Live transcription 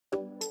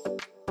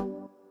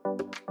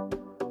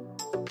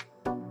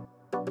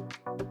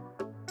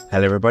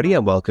Hello, everybody,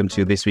 and welcome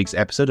to this week's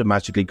episode of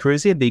Magically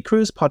Cruising, the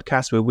cruise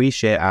podcast where we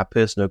share our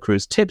personal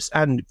cruise tips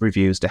and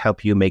reviews to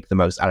help you make the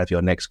most out of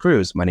your next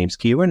cruise. My name's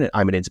Kieran, and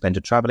I'm an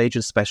independent travel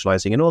agent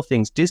specializing in all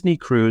things Disney,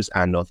 cruise,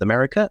 and North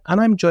America,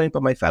 and I'm joined by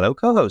my fellow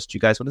co-host. You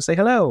guys want to say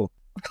hello?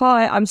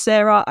 Hi, I'm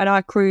Sarah, and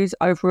I cruise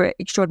over at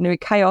Extraordinary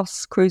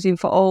Chaos, cruising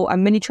for all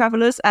and mini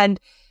travellers.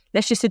 And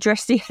let's just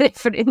address the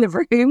elephant in the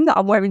room that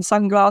I'm wearing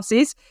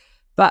sunglasses.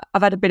 But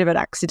I've had a bit of an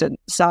accident,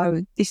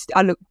 so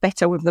I look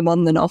better with them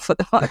on than off at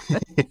the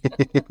moment.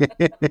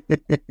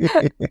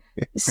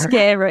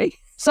 Scary.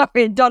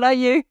 Sorry, Donna,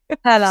 you?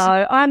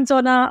 Hello, I'm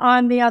Donna.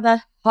 I'm the other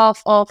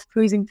half of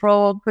Cruising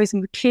for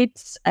Cruising with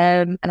Kids,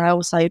 and I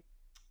also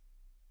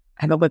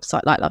have a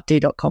website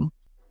likelovedo.com.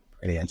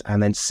 Brilliant.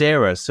 And then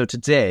Sarah, so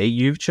today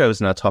you've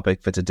chosen our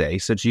topic for today.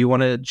 So do you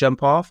want to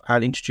jump off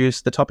and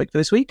introduce the topic for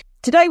this week?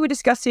 Today we're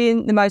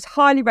discussing the most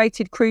highly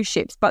rated cruise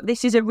ships, but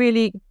this is a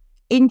really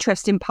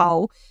interesting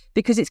poll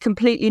because it's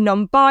completely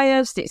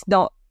non-biased.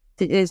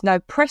 There's no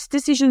press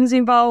decisions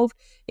involved.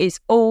 It's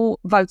all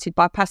voted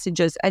by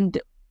passengers,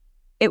 and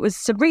it was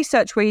some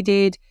research we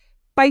did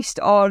based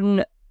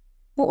on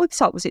what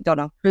website was it,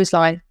 Donna?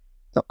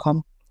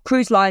 Cruiseline.com.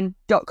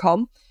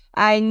 Cruiseline.com,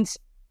 and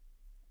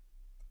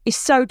it's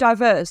so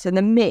diverse and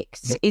the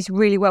mix is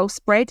really well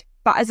spread.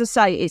 But as I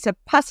say, it's a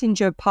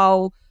passenger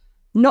poll,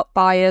 not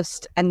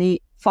biased, and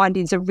the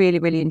findings are really,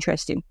 really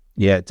interesting.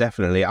 Yeah,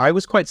 definitely. I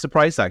was quite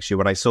surprised, actually,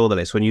 when I saw the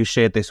list. When you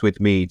shared this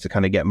with me to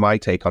kind of get my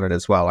take on it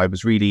as well, I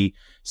was really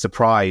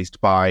surprised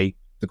by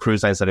the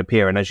cruise lines that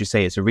appear. And as you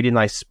say, it's a really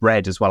nice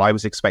spread as well. I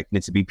was expecting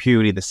it to be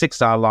purely the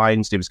 6-star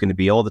lines. It was going to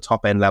be all the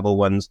top-end level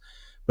ones.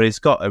 But it's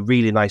got a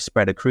really nice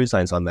spread of cruise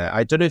lines on there.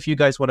 I don't know if you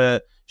guys want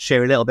to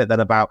share a little bit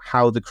then about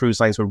how the cruise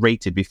lines were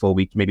rated before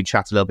we maybe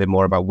chat a little bit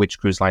more about which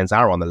cruise lines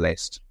are on the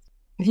list.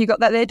 Have you got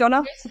that there,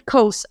 Donna? Yes, of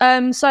course.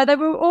 So they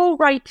were all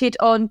rated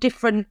on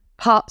different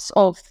parts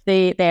of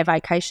their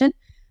vacation.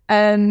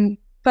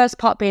 First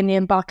part being the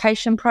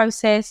embarkation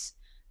process,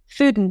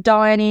 food and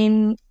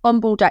dining,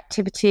 onboard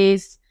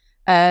activities,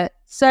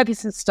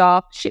 service and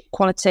staff, ship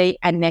quality,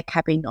 and their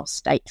cabin or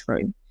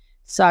stateroom.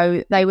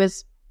 So they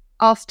was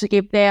asked to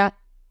give their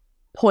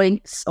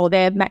points or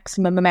their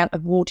maximum amount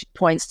of awarded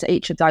points to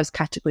each of those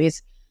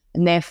categories,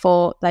 and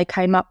therefore they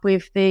came up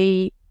with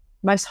the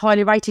most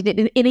highly rated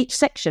in each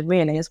section,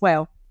 really, as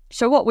well.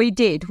 So what we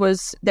did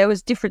was there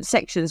was different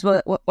sections,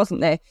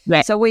 wasn't there?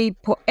 Yeah. So we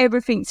put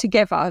everything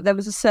together. There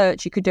was a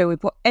search you could do. We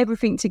put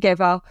everything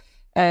together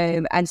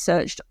and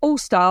searched all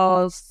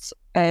stars,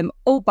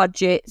 all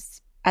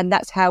budgets, and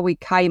that's how we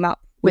came up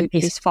with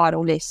this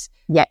final list.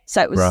 Yeah.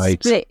 So it was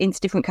split into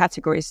different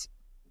categories.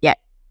 Yeah,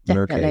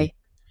 definitely. Okay.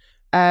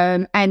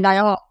 And they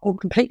are all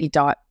completely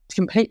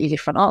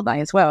different, aren't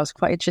they, as well? It's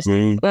quite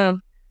interesting.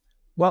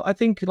 Well, I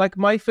think like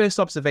my first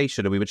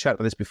observation, and we were chatting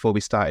about this before we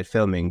started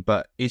filming,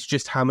 but it's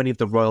just how many of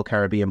the Royal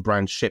Caribbean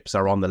brand ships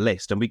are on the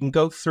list. And we can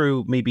go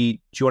through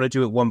maybe, do you want to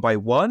do it one by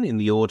one in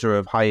the order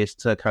of highest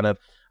to kind of,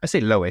 I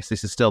say lowest,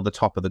 this is still the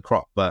top of the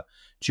crop, but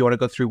do you want to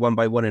go through one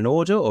by one in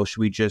order, or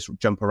should we just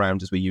jump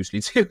around as we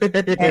usually do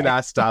in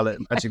our style at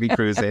Magically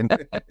Cruising?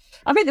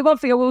 I think the one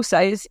thing I will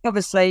say is,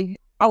 obviously,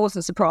 I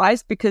wasn't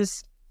surprised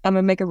because I'm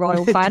a mega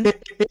royal fan.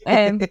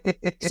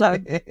 So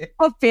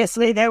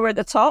obviously they were at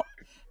the top.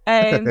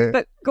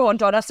 But go on,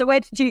 Donna. So where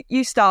did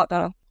you start,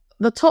 Donna?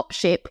 The top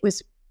ship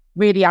was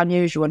really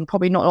unusual, and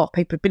probably not a lot of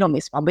people have been on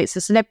this one, but it's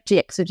the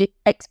Celebrity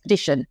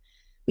Expedition,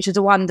 which is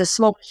the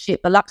smallest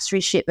ship, the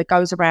luxury ship that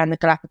goes around the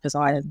Galapagos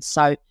Islands.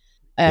 So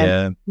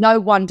no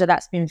wonder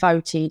that's been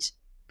voted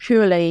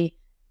purely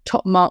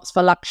top marks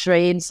for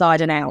luxury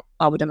inside and out,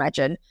 I would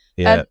imagine.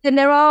 Yeah. Then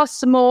there are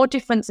some more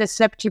different. There's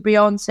Celebrity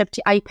Beyond,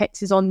 Celebrity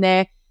Apex is on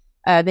there.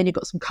 Then you've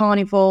got some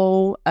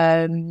Carnival,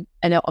 and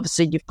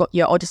obviously you've got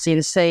your Odyssey of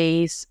the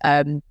Seas.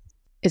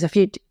 There's a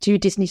few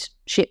Disney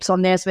ships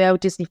on there as well,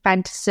 Disney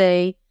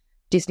Fantasy,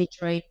 Disney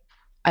Dream,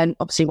 and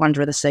obviously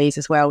Wonder of the Seas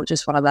as well, which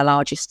is one of the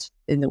largest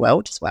in the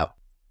world as well.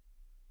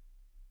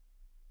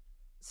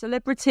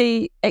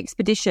 Celebrity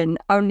Expedition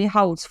only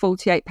holds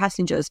 48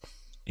 passengers.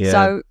 Yeah.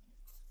 So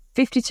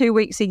 52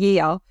 weeks a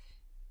year.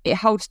 It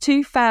holds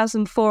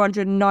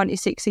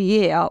 2,496 a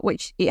year,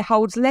 which it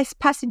holds less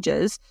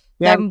passengers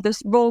than the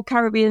Royal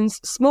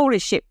Caribbean's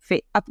smallest ship.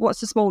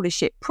 What's the smallest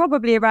ship?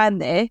 Probably around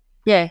there.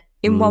 Yeah.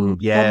 In one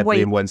week.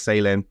 In one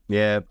sailing.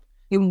 Yeah.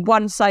 In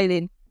one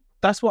sailing.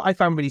 That's what I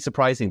found really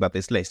surprising about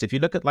this list. If you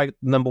look at like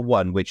number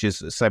one, which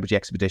is Celebrity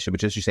Expedition,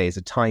 which as you say is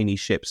a tiny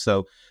ship.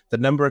 So the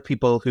number of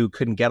people who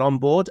couldn't get on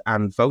board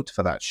and vote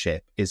for that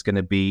ship is going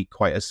to be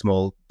quite a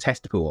small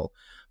test pool.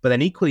 But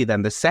then equally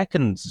then the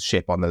second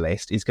ship on the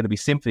list is going to be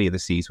Symphony of the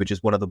Seas, which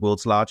is one of the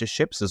world's largest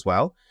ships as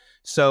well.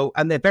 So,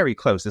 and they're very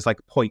close. There's like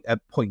a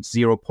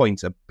 0.0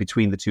 point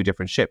between the two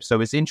different ships. So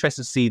it's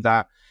interesting to see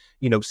that,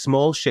 you know,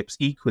 small ships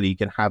equally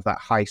can have that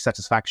high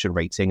satisfaction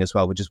rating as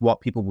well, which is what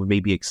people would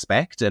maybe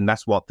expect. And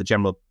that's what the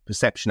general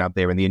perception out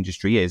there in the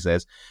industry is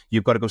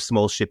you've got to go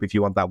small ship if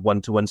you want that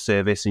one-to-one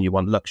service and you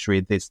want luxury,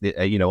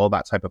 all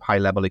that type of high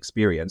level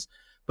experience.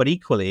 But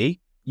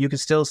equally, you can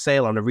still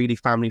sail on a really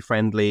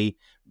family-friendly,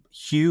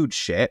 huge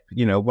ship,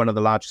 one of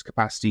the largest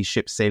capacity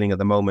ships sailing at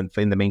the moment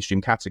in the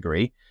mainstream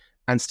category,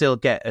 and still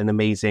get an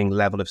amazing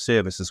level of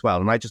service as well.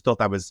 And I just thought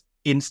that was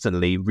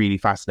instantly really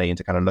fascinating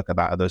to kind of look at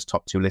that, at those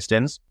top 2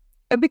 listings.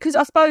 Because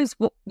I suppose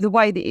the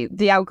way that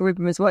the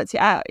algorithm has worked it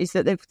out is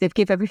that they've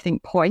give everything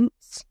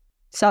points.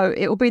 So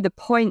it will be the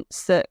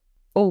points that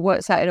all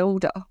works out in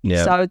order.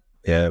 Yeah. So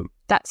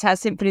that's how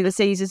Symphony of the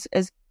Seas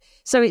is.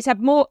 So it's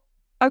had more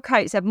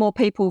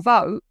people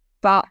vote,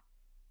 but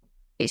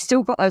it's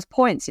still got those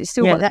points. It's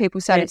still got the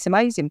people saying it's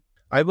amazing.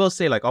 I will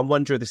say, like, on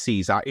Wonder of the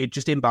Seas, it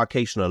just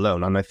embarkation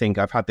alone, and I think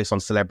I've had this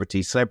on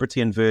Celebrity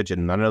and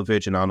Virgin. I know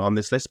Virgin aren't on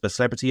this list, but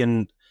Celebrity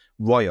and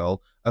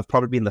Royal have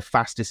probably been the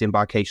fastest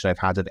embarkation I've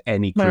had of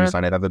any cruise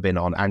line I've ever been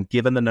on. And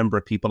given the number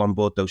of people on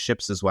board those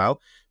ships as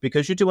well,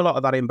 because you do a lot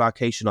of that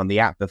embarkation on the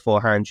app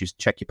beforehand, you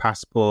check your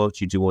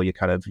passport, you do all your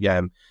kind of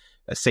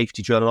a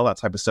safety drill and all that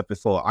type of stuff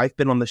before. I've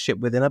been on the ship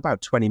within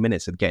about 20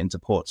 minutes of getting to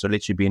port. So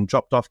literally being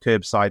dropped off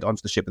curbside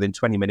onto the ship within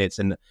 20 minutes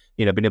and,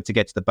 being able to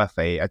get to the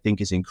buffet, I think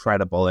is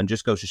incredible, and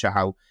just goes to show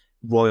how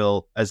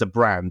Royal as a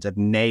brand have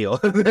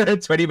nailed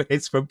 20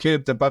 minutes from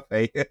curb to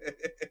buffet.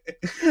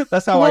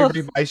 That's how I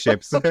read my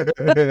ships.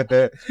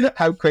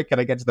 How quick can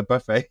I get to the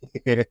buffet?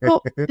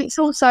 Well, it's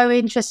also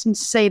interesting to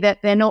see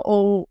that they're not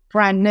all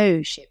brand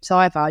new ships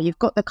either. You've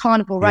got the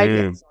Carnival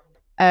Radiance,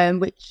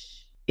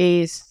 which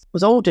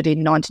was ordered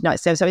in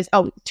 1997. So it's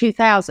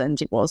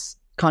 2000 it was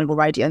Carnival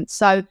Radiance.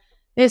 So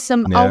there's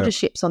some older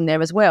ships on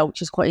there as well,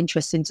 which is quite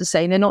interesting to see.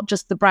 And they're not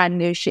just the brand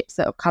new ships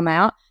that have come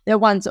out. They're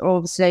ones that are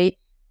obviously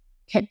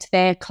kept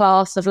their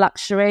class of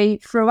luxury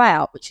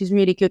throughout, which is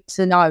really good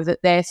to know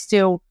that they're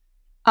still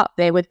up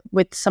there with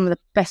some of the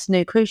best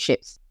new cruise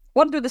ships.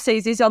 Wonder of the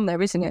Seas is on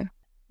there, isn't it?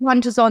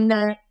 Wonder's on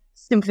there.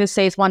 Symphony of the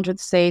Seas, Wonder of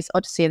the Seas,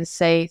 Odyssey of the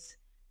Seas.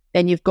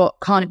 Then you've got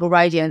Carnival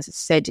Radiance. As I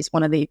said, it's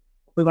one of the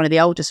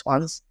oldest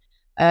ones.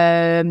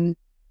 I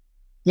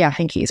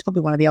think it's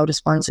probably one of the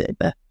oldest ones,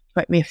 but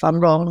correct me if I'm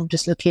wrong, I'm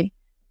just looking.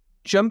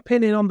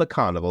 Jumping in on the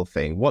Carnival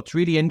thing, what's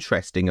really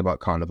interesting about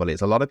Carnival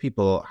is a lot of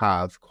people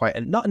have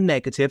not a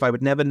negative, I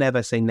would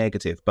never say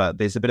negative, but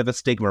there's a bit of a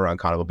stigma around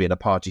Carnival being a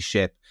party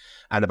ship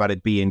and about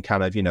it being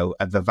kind of,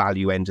 at the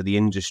value end of the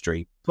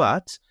industry.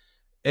 But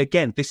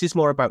again, this is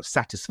more about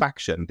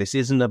satisfaction. This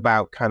isn't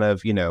about kind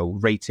of,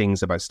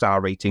 ratings, about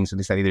star ratings and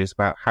this and that. It's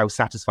about how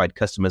satisfied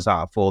customers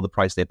are for the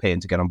price they're paying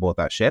to get on board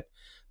that ship.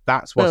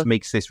 That's what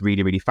makes this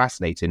really, really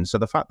fascinating. So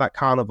the fact that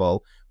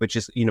Carnival, which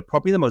is,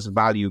 probably the most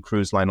value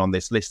cruise line on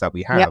this list that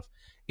we have,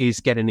 is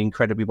getting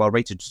incredibly well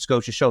rated, just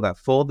goes to show that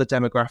for the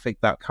demographic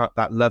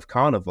that love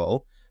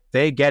Carnival,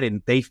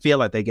 they feel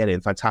like they're getting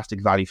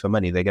fantastic value for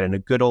money. They're getting a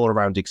good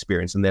all-around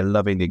experience and they're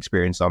loving the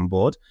experience on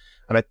board.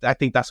 And I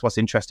think that's what's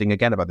interesting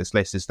again about this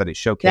list is that it's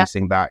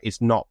showcasing that it's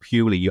not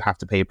purely you have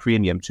to pay a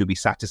premium to be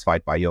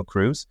satisfied by your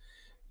cruise.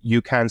 You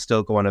can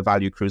still go on a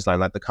value cruise line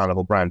like the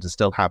Carnival brand and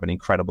still have an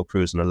incredible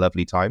cruise and a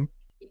lovely time.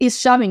 It's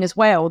showing as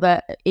well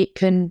that it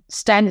can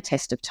stand the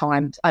test of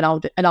time. An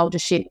older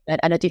ship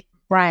and a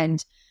different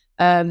brand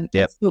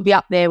will be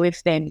up there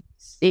with them.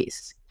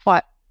 It's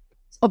quite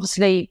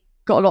obviously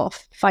got a lot of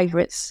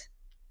favourites,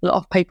 a lot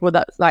of people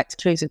that like to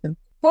cruise with them.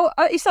 Well,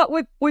 it's like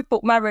we've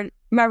booked Mariner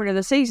of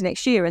the Seas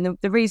next year, and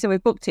the reason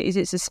we've booked it is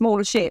it's a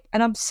smaller ship,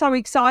 and I'm so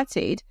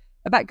excited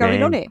about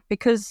going on it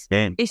because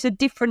it's a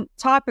different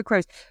type of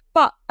cruise.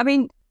 But I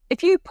mean,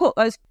 if you put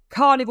those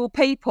Carnival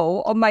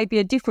people on maybe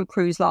a different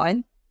cruise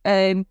line,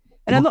 and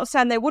I'm not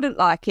saying they wouldn't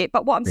like it,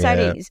 but what I'm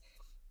saying is,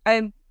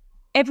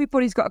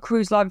 everybody's got a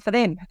cruise line for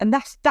them, and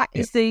that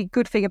is the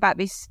good thing about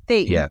this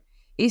thing. Yeah,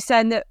 is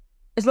saying that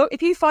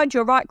if you find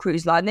your right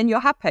cruise line, then you're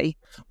happy.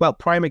 Well,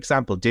 prime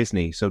example,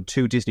 Disney. So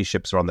 2 Disney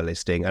ships are on the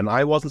listing, and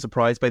I wasn't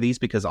surprised by these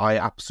because I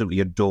absolutely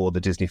adore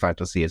the Disney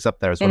Fantasy. It's up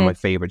there as one of my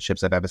favorite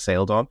ships I've ever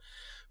sailed on.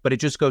 But it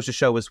just goes to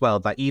show as well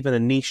that even a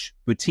niche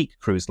boutique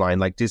cruise line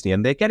like Disney,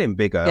 and they're getting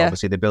bigger,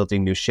 obviously they're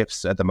building new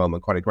ships at the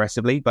moment quite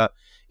aggressively, but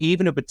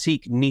even a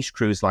boutique niche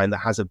cruise line that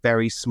has a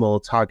very small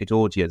target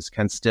audience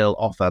can still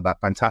offer that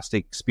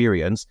fantastic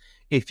experience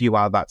if you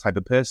are that type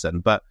of person.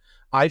 But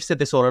I've said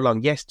this all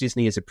along, yes,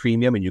 Disney is a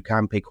premium and you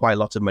can pay quite a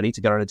lot of money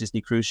to get on a Disney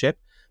cruise ship,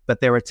 but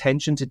their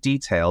attention to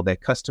detail, their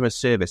customer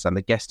service and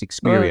the guest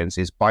experience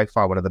is by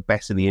far one of the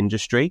best in the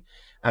industry.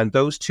 And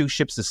those 2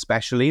 ships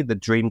especially, the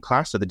Dream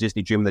Class, or the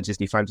Disney Dream and the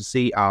Disney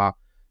Fantasy, are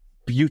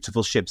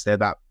beautiful ships. They're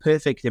that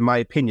perfect, in my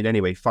opinion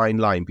anyway, fine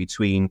line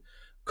between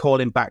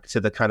calling back to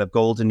the kind of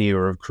golden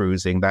era of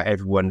cruising that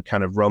everyone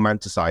kind of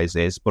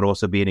romanticizes, but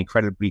also being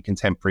incredibly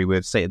contemporary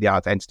with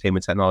state-of-the-art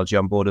entertainment technology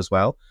on board as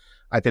well.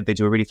 I think they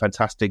do a really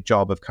fantastic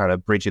job of kind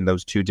of bridging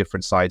those 2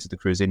 different sides of the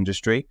cruise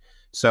industry.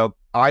 So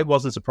I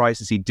wasn't surprised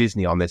to see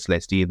Disney on this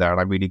list either, and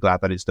I'm really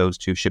glad that it's those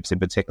 2 ships in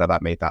particular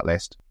that made that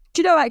list.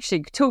 Do you know,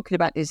 actually, talking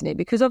about Disney,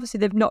 because obviously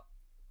they've not...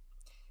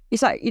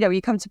 It's like,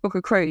 you come to book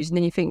a cruise and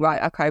then you think,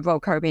 right, okay, Royal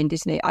Caribbean,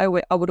 Disney. I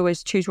would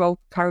always choose Royal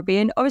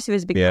Caribbean. Obviously,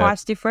 there's a big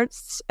price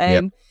difference.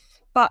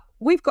 But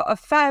we've got a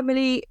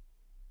family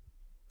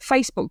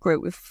Facebook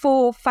group with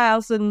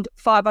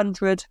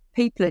 4,500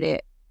 people in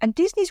it, and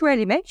Disney's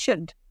rarely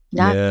mentioned.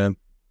 No. Yeah. Do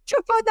you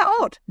find that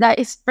odd? That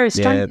is very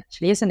strange,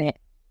 actually, isn't it?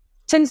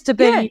 Tends to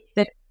be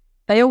that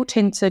they all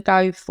tend to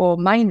go for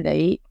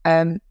mainly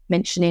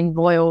mentioning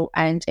Royal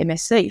and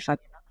MSC.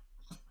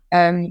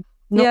 Not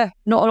a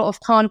lot of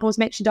Carnival's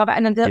mentioned of it,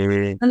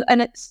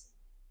 and it's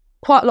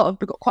quite a lot of,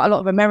 we've got quite a lot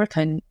of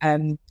American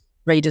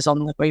readers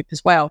on the group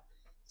as well.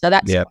 So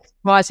that's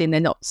surprising. They're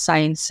not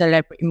saying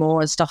celebrity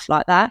more and stuff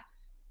like that.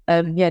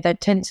 They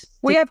tend to.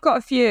 We have got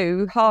a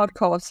few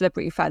hardcore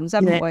celebrity fans,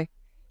 haven't we?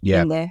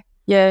 Yeah. In there.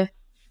 Yeah.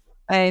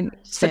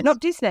 But not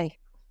Disney.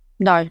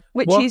 No.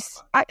 Which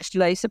is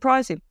actually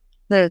surprising.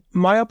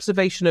 My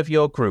observation of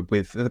your group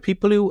with the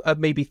people who are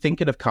maybe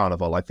thinking of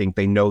Carnival, I think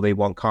they know they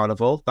want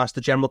Carnival. That's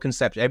the general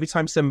conception. Every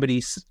time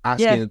somebody's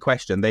asking a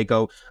question, they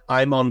go,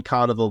 I'm on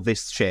Carnival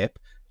this ship,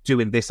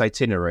 doing this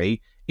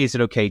itinerary. Is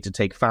it okay to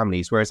take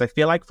families? Whereas I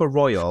feel like for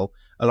Royal,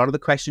 a lot of the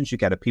questions you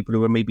get are people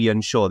who are maybe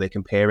unsure. They're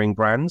comparing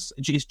brands.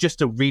 It's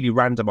just a really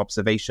random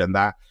observation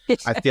that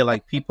I feel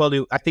like people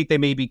who, I think they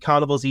maybe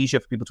Carnival's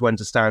easier for people to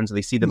understand. So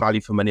they see the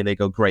value for money. They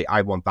go, great,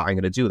 I want that. I'm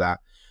going to do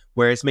that.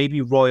 Whereas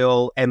maybe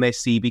Royal,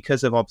 MSC,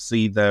 because of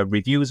obviously the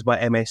reviews about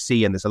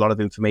MSC and there's a lot of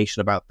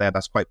information about there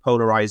that's quite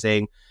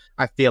polarizing,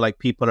 I feel like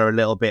people are a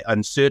little bit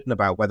uncertain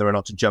about whether or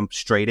not to jump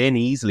straight in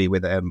easily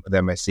with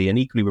MSC, and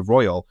equally with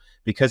Royal,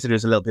 because it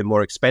is a little bit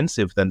more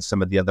expensive than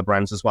some of the other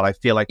brands as well. I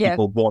feel like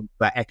people want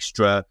that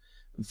extra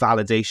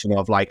validation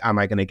of like, am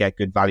I going to get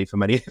good value for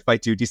money if I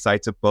do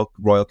decide to book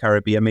Royal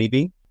Caribbean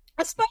maybe?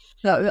 I suppose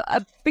no,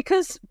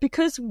 because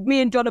me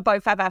and John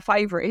both have our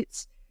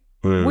favourites,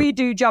 we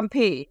do jump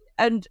in.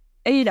 And,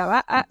 you know,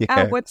 our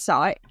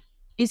website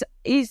is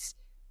it's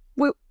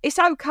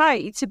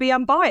okay to be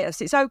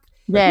unbiased. It's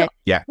okay.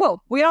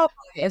 Well, we are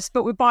biased,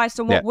 but we're biased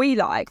on what we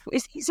like.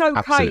 It's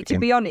okay to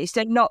be honest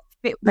and not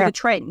fit with the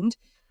trend.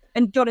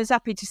 And John is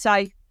happy to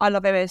say, I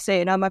love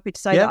MSC, and I'm happy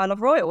to say that I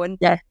love Royal. And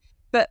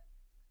but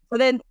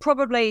then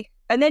probably,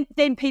 and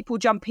then people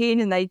jump in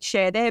and they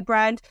share their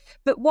brand.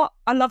 But what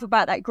I love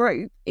about that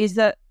group is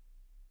that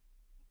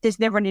there's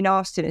never any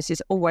nastiness.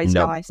 It's always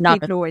nice.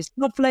 People are always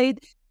lovely.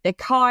 They're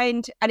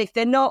kind, and if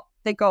they're not,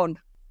 they're gone.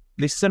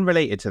 This is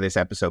unrelated to this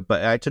episode,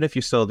 but I don't know if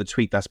you saw the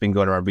tweet that's been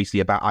going around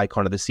recently about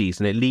Icon of the Seas,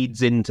 and it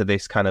leads into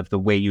this kind of the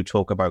way you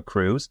talk about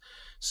cruise.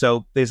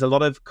 So there's a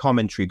lot of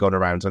commentary going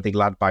around. I think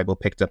Lad Bible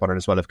picked up on it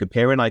as well, of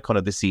comparing Icon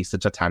of the Seas to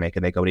Titanic,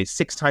 and they go, it's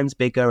 6 times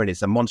bigger, and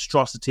it's a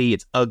monstrosity,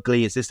 it's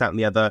ugly, it's this, that, and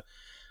the other.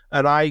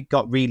 And I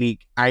got really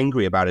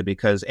angry about it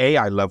because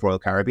I love Royal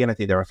Caribbean. I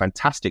think they're a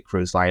fantastic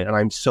cruise line, and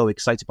I'm so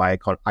excited by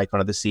Icon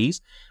of the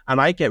Seas.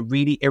 And I get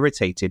really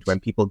irritated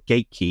when people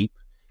gatekeep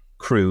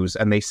cruise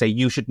and they say,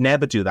 you should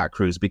never do that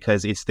cruise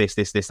because it's this,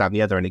 that, and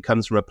the other. And it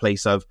comes from a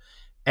place of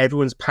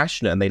everyone's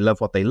passionate and they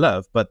love what they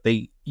love, but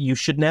you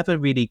should never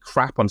really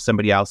crap on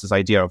somebody else's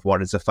idea of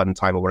what is a fun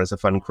time or what is a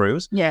fun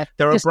cruise. Yeah.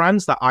 There are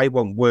brands that I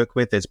won't work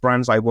with, there's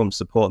brands I won't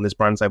support, and there's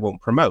brands I won't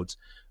promote.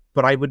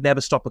 But I would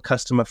never stop a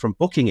customer from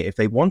booking it if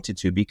they wanted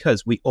to,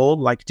 because we all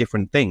like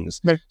different things.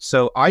 No.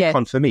 So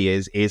Icon for me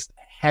is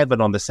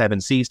heaven on the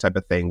 7 seas type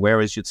of thing,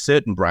 whereas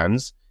certain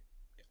brands,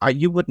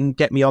 you wouldn't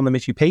get me on them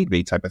if you paid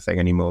me type of thing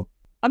anymore.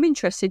 I'm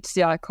interested to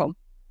see Icon.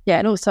 Yeah,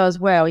 and also as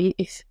well,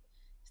 if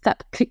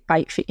that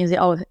clickbait thing is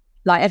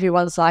like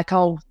everyone's like,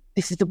 oh,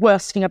 this is the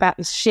worst thing about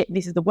this ship.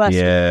 This is the worst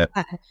thing.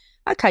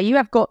 Okay, you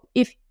have got,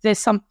 if there's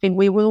something,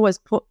 we will always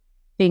put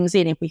things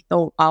in if we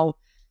thought, oh,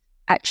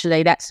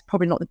 actually, that's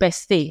probably not the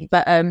best thing.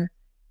 But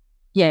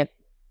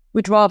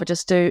we'd rather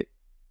just do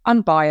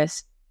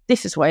unbiased.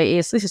 This is what it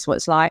is. This is what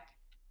it's like.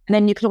 And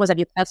then you can always have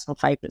your personal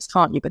favourites,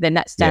 can't you? But then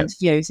that's down to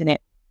you, isn't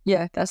it?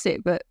 Yeah, that's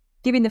it. But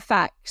giving the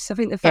facts, I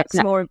think the facts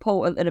are more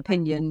important than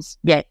opinions.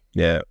 Yeah.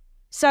 Yeah.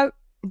 So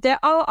there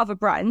are other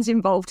brands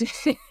involved.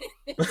 It's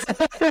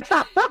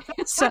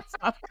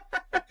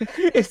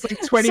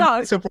like 20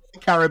 minutes of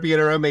Caribbean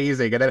are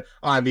amazing, and then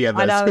I'm the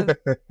others. I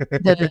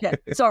know.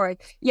 Sorry.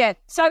 Yeah.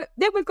 So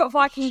then we've got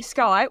Viking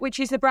Sky, which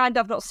is the brand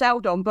I've not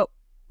sailed on, but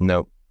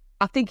no,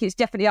 I think it's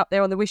definitely up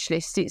there on the wish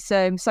list. It's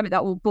something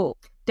that we'll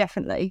book,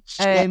 definitely,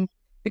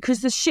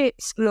 because the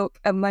ships look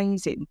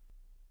amazing.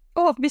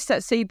 Oh, I've missed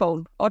that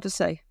Seabourn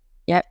Odyssey.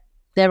 Yep,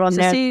 they're on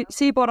there.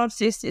 Seabourn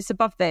Odyssey, it's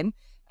above them.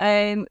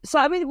 So,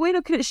 I mean, we're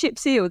looking at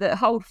ships here that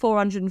hold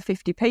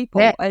 450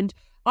 people. Yeah. And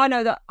I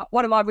know that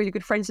one of my really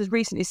good friends has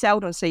recently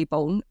sailed on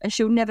Seabourn, and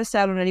she'll never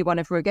sail on anyone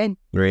ever again.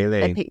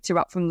 Really? They picked her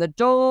up from the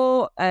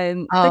door.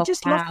 They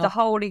just loved the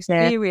whole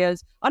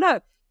experience. Yeah. I know.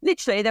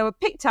 Literally, they were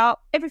picked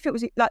up. Everything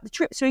was like the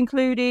trips were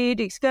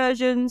included,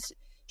 excursions.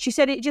 She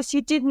said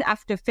you didn't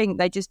have to think.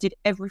 They just did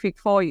everything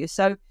for you.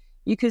 So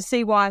you can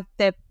see why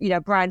they're,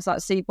 brands like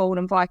Seabourn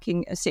and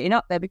Viking are sitting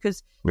up there,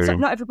 because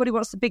not everybody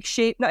wants the big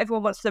ship, not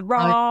everyone wants the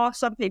raw.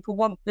 Some people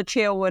want the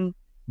chill, and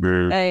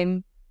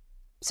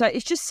so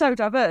it's just so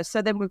diverse.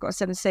 So then we've got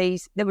 7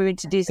 Seas, then we're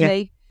into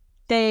Disney,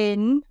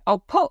 then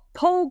Paul,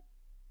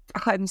 I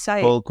can't even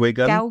say Paul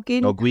Guigan,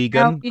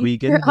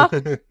 Guigan.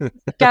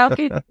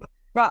 Galgin.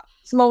 Right,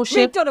 small ship.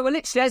 Me and Donna were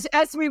literally,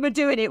 as we were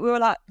doing it, we were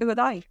like, who are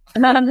they?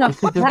 No.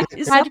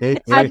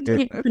 How do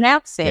you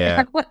pronounce it?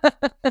 Yeah.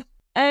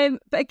 But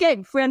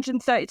again,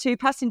 332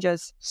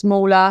 passengers.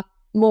 Smaller,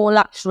 more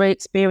luxury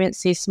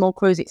experiences, small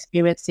cruise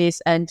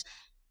experiences, and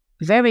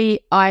very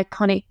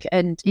iconic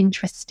and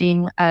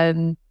interesting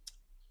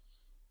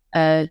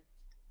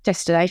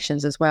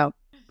destinations as well.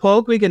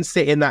 Paul Wigan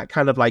sit in that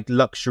kind of like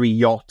luxury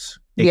yacht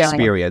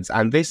experience,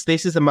 and this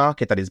is a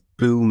market that is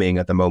booming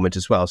at the moment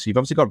as well. So you've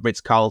obviously got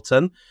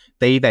Ritz-Carlton,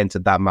 they've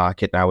entered that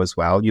market now as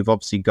well. You've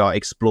obviously got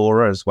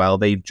Explorer as well,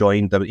 they've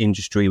joined the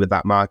industry with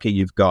that market.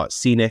 You've got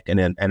Scenic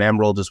and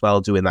Emerald as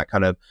well doing that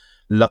kind of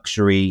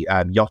luxury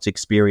yacht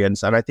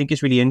experience. And I think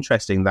it's really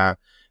interesting that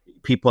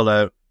people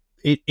are,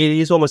 it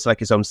is almost like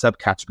its own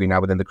subcategory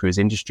now within the cruise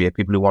industry of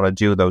people who want to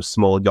do those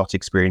small yacht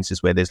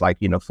experiences where there's like,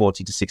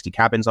 40 to 60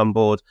 cabins on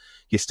board.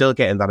 You're still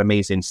getting that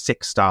amazing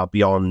 6-star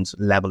beyond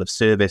level of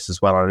service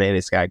as well. And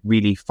it's like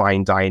really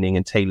fine dining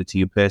and tailored to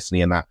you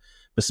personally, and that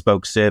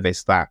bespoke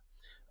service that,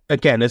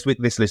 again, as with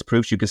this list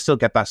proves, you can still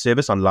get that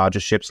service on larger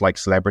ships like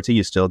Celebrity.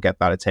 You still get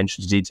that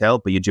attention to detail,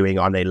 but you're doing it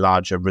on a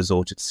larger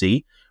resort at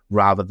sea,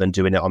 rather than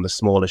doing it on the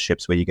smaller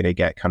ships where you're going to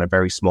get kind of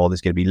very small.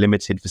 There's going to be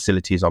limited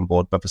facilities on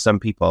board. But for some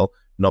people,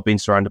 not being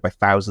surrounded by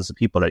thousands of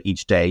people at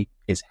each day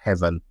is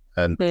heaven.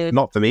 And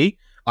not for me.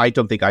 I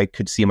don't think I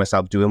could see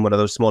myself doing one of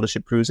those smaller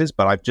ship cruises,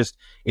 but I've just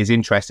is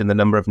interested in the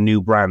number of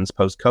new brands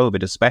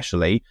post-COVID,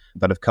 especially,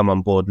 that have come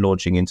on board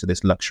launching into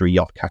this luxury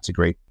yacht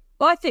category.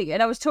 Well, I think,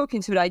 and I was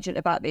talking to an agent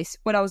about this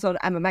when I was on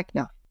Amma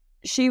Magna.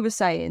 She was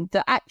saying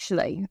that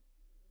actually,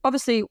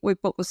 obviously, we've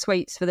booked the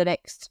suites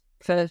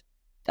for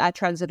our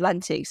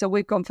transatlantic, so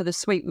we've gone for the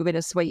suite within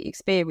a suite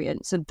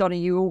experience, and Donna,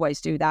 you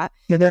always do that.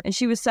 And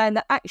she was saying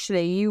that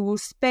actually you will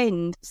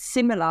spend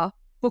similar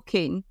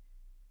booking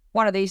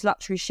one of these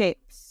luxury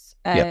ships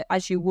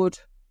as you would,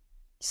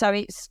 so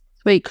it's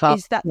suite class,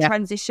 is that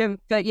transition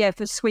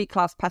for suite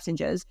class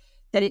passengers,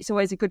 then it's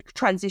always a good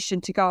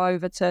transition to go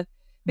over to,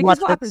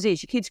 because what happens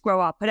is your kids grow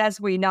up, and as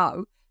we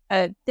know,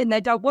 then they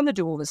don't want to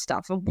do all this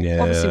stuff, and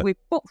obviously we've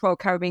booked Royal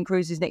Caribbean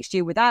cruises next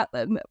year without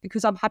them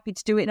because I'm happy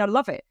to do it and I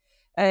love it.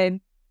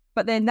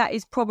 But then that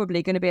is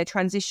probably going to be a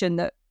transition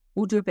that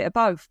we'll do a bit of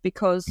both,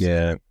 because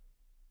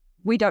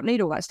we don't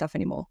need all that stuff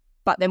anymore.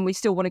 But then we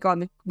still want to go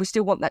on, we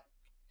still want that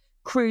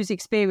cruise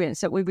experience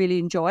that we really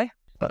enjoy.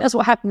 That's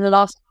what happened in the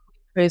last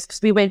cruise,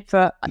 because we went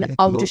for an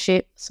older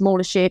ship,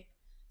 smaller ship.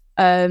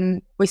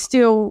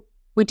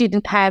 We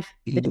didn't have,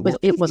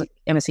 it wasn't,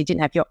 MSC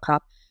didn't have Yacht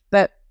Club.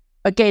 But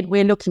again,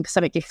 we're looking for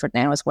something different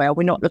now as well.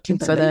 We're not looking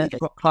for the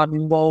rock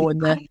climbing wall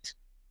and the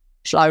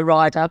slow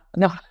rider.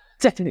 No.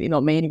 Definitely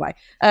not me anyway.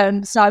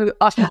 So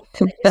I think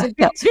it's a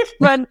bit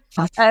different.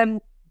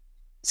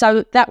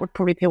 So that would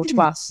probably appeal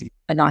to us,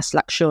 a nice,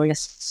 luxurious,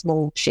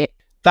 small ship.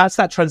 That's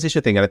that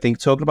transition thing. And I think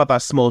talking about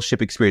that small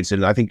ship experience,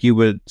 and I think you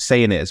were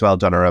saying it as well,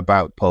 Donna,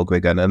 about Paul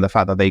Wigan and the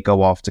fact that they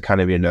go off to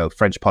kind of,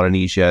 French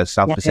Polynesia,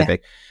 South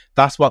Pacific.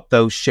 That's what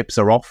those ships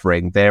are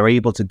offering. They're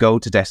able to go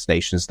to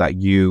destinations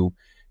that you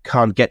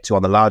can't get to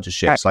on the larger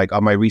ships. Like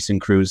on my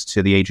recent cruise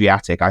to the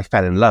Adriatic, I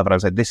fell in love and I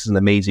was like, this is an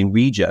amazing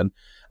region.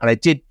 And I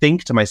did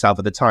think to myself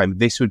at the time,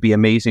 this would be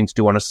amazing to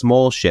do on a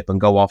small ship and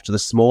go off to the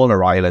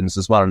smaller islands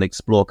as well and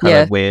explore kind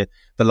of where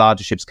the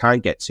larger ships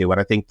can't get to. And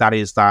I think that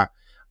is that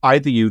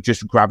either you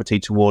just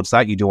gravitate towards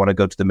that, you don't want to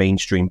go to the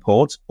mainstream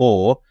port,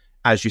 or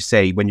as you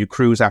say, when you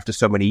cruise after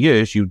so many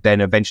years, you then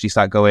eventually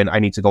start going, I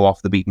need to go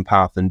off the beaten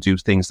path and do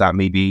things that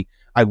maybe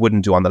I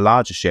wouldn't do on the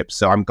larger ships.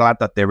 So I'm glad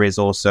that there is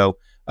also,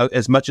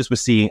 as much as we're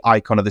seeing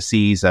Icon of the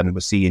Seas and we're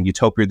seeing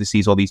Utopia of the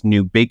Seas, all these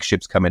new big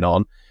ships coming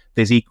on,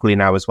 there's equally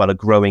now as well a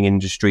growing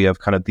industry of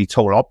kind of the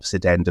total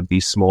opposite end of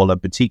these smaller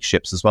boutique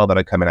ships as well that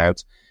are coming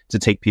out to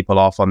take people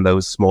off on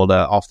those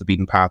smaller off the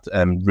beaten path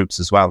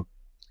routes as well.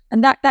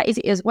 And that is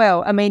it as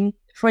well. I mean,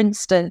 for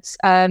instance,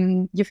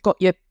 you've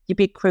got your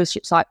big cruise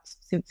ships like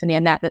Symphony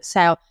and that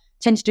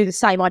tend to do the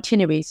same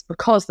itineraries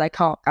because they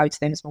can't go to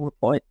them smaller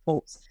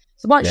ports.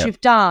 So once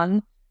you've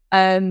done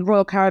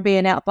Royal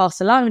Caribbean out of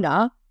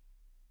Barcelona,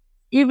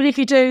 even if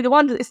you do the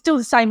one, it's still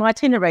the same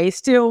itinerary. It's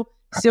still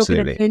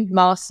going to do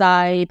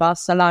Marseille,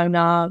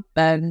 Barcelona,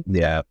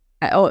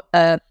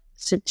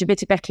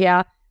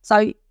 Civitavecchia.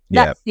 So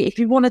that's it. If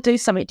you want to do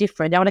something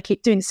different, you want to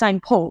keep doing the same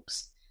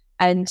ports,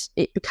 and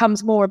it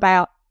becomes more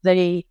about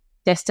the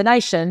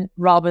destination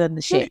rather than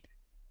the ship.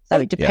 So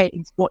it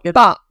depends what you're.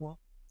 But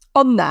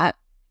on that,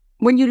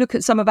 when you look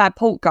at some of our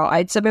port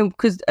guides, I mean,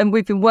 and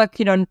we've been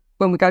working on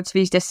when we go to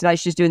these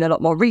destinations, doing a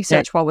lot more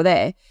research while we're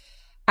there.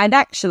 And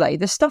actually,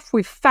 the stuff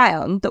we've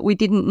found that we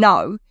didn't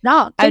know,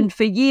 and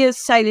for years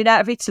sailing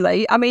out of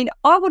Italy, I mean,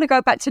 I want to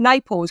go back to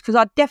Naples because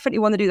I definitely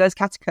want to do those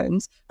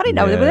catacombs. I didn't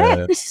know they were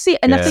there. This is it.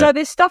 And so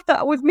there's stuff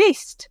that we've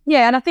missed.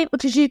 Yeah, and I think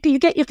because you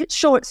get your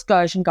shore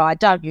excursion guide,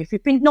 don't you? If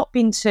you've not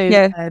been to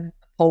a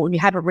port and you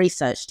haven't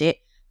researched it,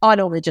 I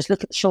normally just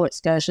look at the shore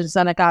excursions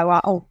and I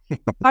go, oh,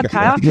 okay,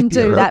 I can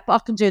do that, but I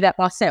can do that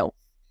myself.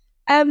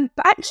 But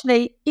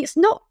actually, it's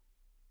not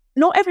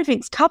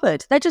everything's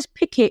covered. They just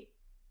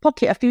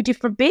pocket a few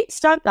different bits,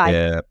 don't they?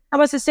 Yeah. And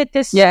as I said,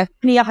 there's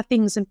many other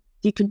things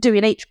you can do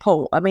in each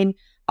port. I mean,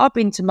 I've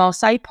been to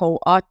Marseille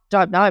port, I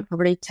don't know,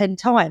 probably 10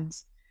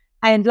 times.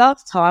 And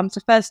last time, it's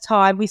the first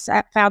time we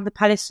found the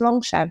Palais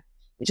Longchamp,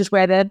 which is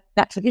where the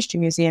Natural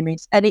History Museum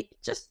is. And it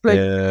just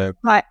blew,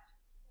 like,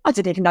 I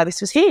didn't even know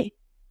this was here.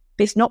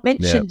 It's not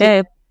mentioned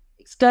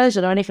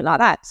excursion or anything like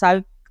that.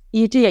 So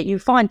you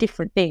find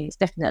different things,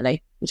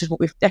 definitely, which is what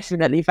we've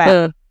definitely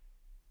found.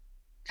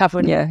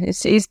 Covering. Yeah,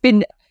 it's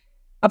been.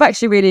 I've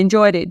actually really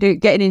enjoyed it.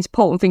 Getting into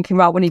port and thinking,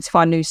 right, we need to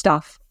find new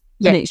stuff,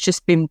 and it's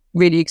just been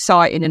really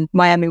exciting. And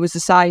Miami was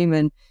the same,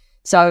 and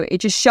so it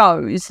just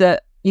shows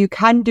that you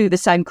can do the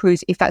same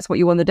cruise if that's what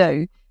you want to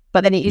do.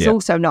 But then it is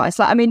also nice.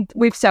 Like, I mean,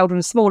 we've sailed on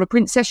a smaller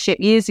Princess ship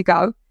years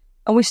ago,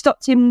 and we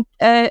stopped in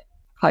I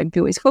can't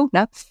remember what it's called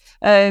now,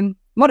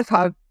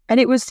 Monaco, and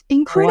it was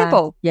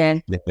incredible.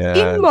 Wow. Yeah,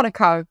 in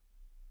Monaco.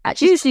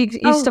 Actually, usually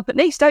you stop at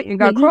Nice, don't you, and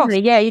go across?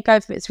 Yeah, you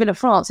go for it's Villa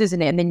France,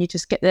 isn't it? And then you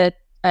just get the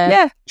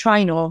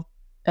train or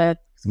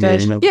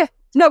excursion. Yeah,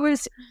 no,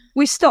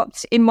 we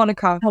stopped in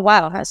Monaco. Oh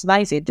wow, that's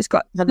amazing. Just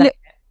got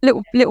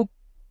little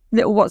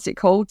what's it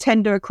called,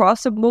 tender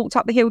across, and walked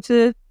up the hill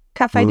to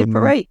Café de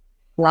Paris.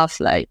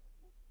 Lovely.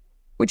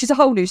 Which is a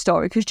whole new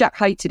story because Jack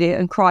hated it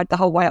and cried the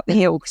whole way up the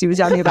hill because he was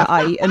only about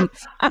 8. And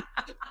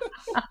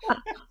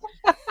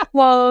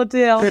well,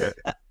 dear.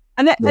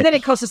 And then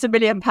it cost us £1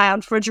 million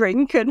for a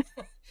drink, and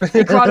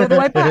he cried all the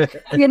way back.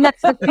 Yeah,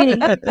 that's the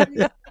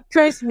thing.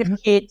 Cruising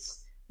with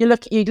kids, you're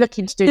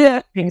looking to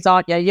do things,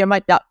 aren't you? You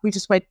made that. We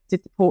just went to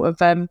the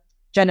port of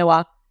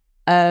Genoa,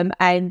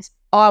 and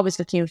I was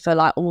looking for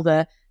like all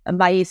the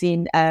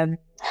amazing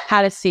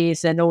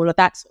palaces and all of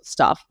that sort of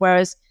stuff.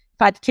 Whereas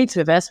if I had kids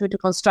with us, we'd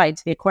have gone straight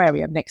to the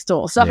aquarium next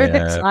door. So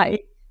it's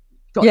like,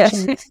 got to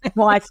choose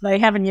wisely,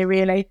 haven't you?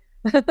 Really.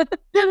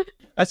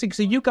 I think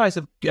so. You guys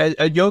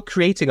you're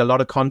creating a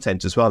lot of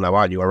content as well now,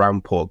 aren't you,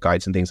 around port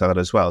guides and things like that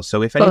as well.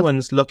 So if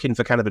anyone's looking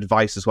for kind of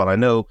advice as well, I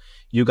know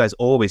you guys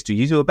always do.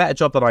 You do a better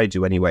job than I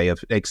do anyway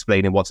of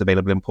explaining what's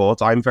available in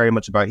port. I'm very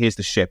much about here's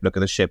the ship, look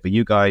at the ship, but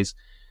you guys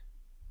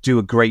do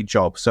a great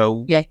job.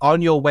 So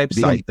on your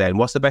website, then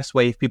what's the best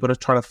way if people are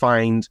trying to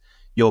find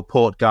your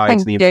port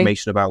guides and the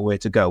information about where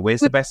to go?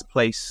 Where's the best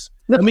place?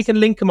 And we can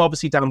link them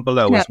obviously down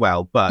below as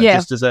well, but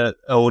just as an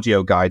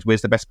audio guide,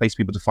 where's the best place for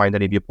people to find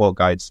any of your port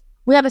guides?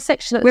 We have a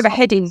section with a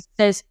heading.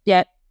 There's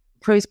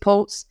cruise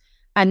ports,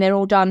 and they're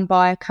all done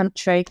by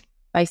country,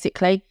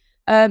 basically.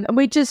 And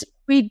we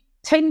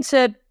tend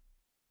to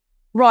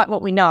write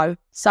what we know.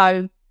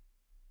 So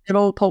they're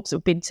all ports that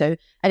we've been to,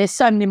 and there's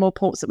so many more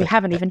ports that we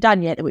haven't even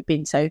done yet that we've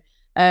been to.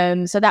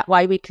 So that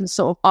way we can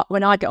sort of,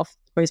 when I get off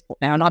the cruise port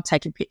now, and I'm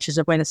taking pictures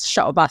of where the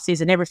shuttle bus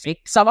is and everything,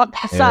 so I'm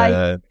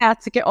saying how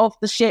to get off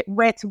the ship,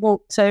 where to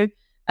walk to.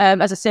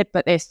 As I said,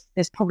 but there's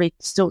probably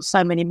still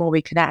so many more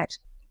we can add.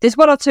 There's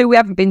 1 or 2 we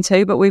haven't been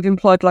to, but we've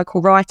employed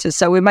local writers,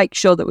 so we make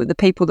sure that with the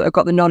people that have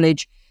got the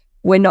knowledge,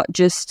 we're not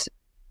just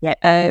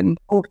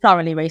all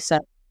thoroughly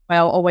researched.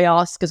 Well, or we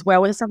ask as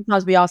well.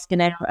 Sometimes we ask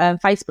in our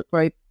Facebook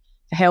group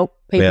to help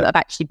people that have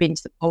actually been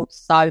to the ports,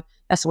 so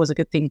that's always a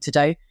good thing to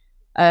do.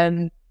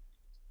 We're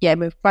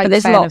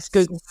great fan of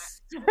Google.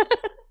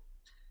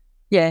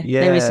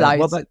 There is loads.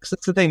 Well,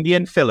 that's the thing. The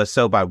infill is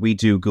so bad. We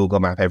do Google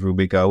Map everywhere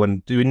we go,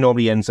 and it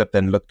normally ends up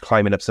then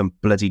climbing up some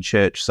bloody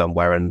church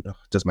somewhere, and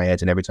does my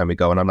head in every time we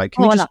go. And I'm like,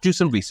 can we just do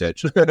some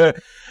research? Can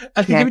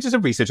we do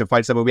some research and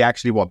find somewhere we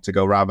actually want to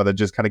go, rather than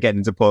just kind of getting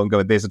into port and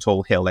going, there's a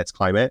tall hill, let's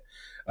climb it.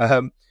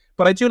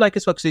 But I do like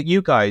as well, because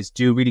you guys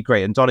do really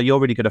great. And Donna, you're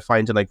really good at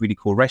finding like really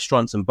cool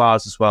restaurants and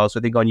bars as well. So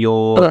I think on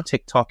your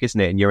TikTok, isn't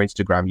it, and your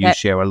Instagram, you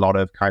share a lot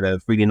of kind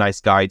of really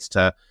nice guides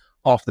to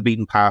off the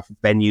beaten path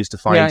venues to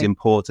find in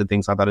port and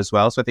things like that as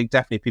well. So I think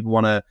definitely if people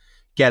want to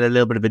get a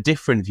little bit of a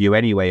different view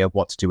anyway of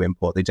what to do in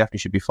port, they definitely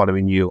should be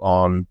following you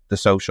on the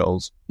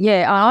socials.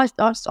 Yeah,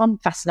 I'm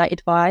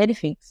fascinated by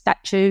anything,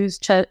 statues,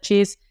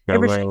 churches,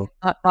 everything.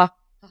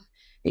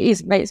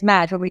 It's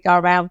mad when we go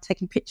around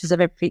taking pictures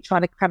of everything,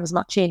 trying to cram as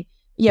much in.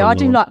 Yeah, I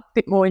do like a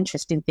bit more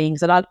interesting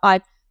things, and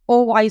I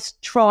always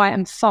try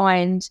and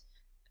find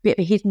a bit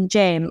of a hidden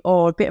gem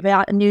or a bit of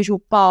an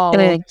unusual bar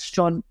or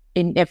restaurant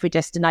in every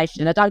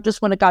destination. I don't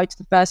just want to go to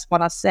the first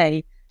one I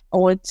see. I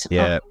want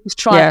to just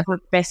try and find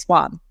the best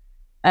one.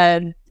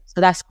 So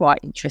that's quite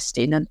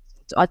interesting. And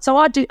so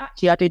I do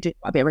quite a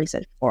bit of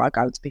research before I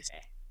go, to be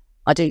fair.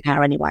 I do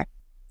now anyway.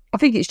 I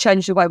think it's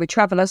changed the way we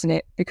travel, hasn't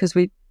it? Because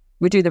we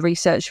do the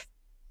research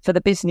for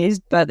the business,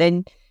 but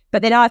then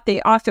I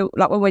feel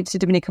like when we went to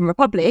Dominican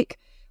Republic,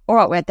 all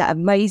right, we had that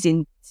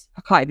amazing,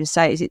 I can't even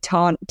say, is it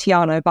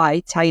Tano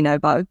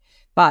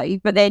Bay,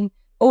 but then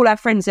all our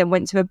friends then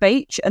went to a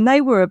beach, and they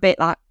were a bit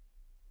like,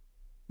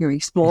 you're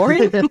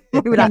exploring?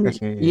 We were like,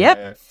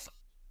 yep.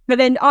 But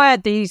then I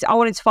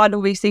wanted to find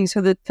all these things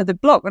for the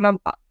blog, and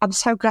I'm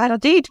so glad I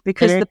did,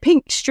 because the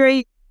Pink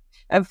Street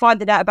and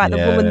finding out about the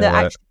woman that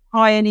actually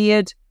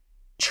pioneered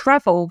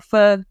travel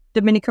for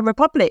Dominican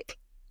Republic.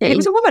 It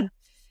was a woman.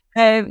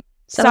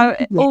 So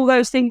all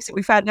those things that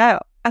we found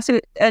out, I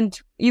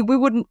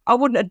wouldn't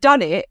have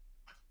done it,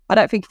 I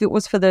don't think, if it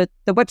was for the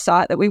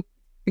website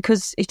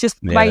because it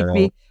just made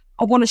me,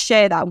 I want to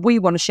share that. We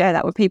want to share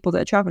that with people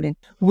that are traveling.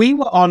 We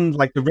were on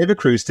like the river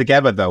cruise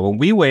together though, and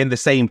we were in the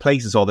same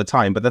places all the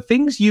time. But the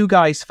things you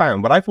guys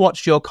found, when I've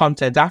watched your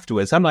content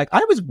afterwards, I'm like,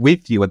 I was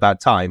with you at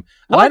that time,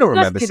 and I don't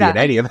remember seeing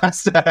any of that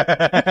stuff.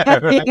 I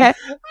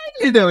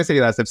didn't know any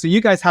of that stuff. So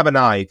you guys have an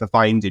eye for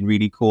finding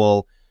really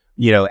cool,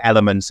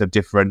 elements of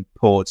different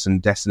ports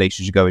and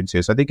destinations you go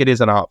into. So I think it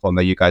is an art form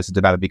that you guys have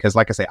developed, because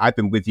like I say, I've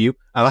been with you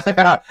and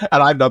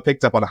I've not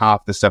picked up on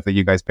half the stuff that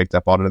you guys picked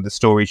up on and the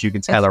stories you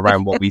can tell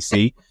around what we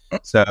see.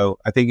 So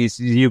I think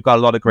you've got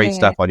a lot of great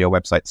stuff on your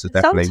website. So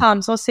definitely.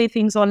 Sometimes I'll see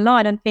things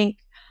online and think,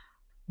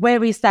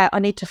 where is that? I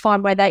need to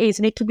find where that is.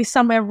 And it could be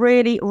somewhere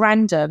really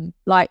random.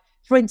 Like,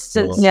 for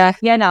instance,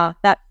 Vienna,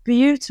 that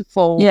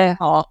beautiful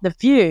part, the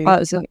view.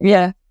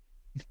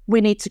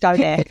 We need to go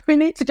there. We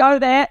need to go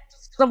there.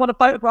 I want a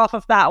photograph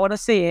of that. I want to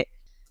see it.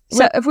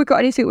 So have we got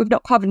anything we've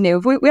not covered, Neil?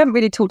 We haven't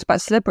really talked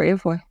about celebrity,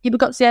 have we? Yeah, we've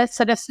got, so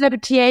the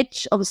Celebrity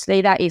Edge,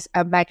 obviously, that is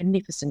a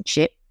magnificent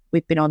ship.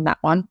 We've been on that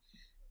one.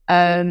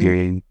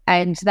 And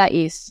that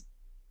is,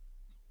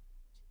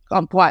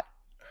 I'm quite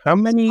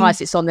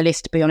surprised it's on the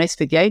list, to be honest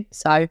with you.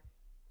 So,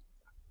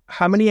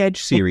 how many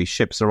Edge series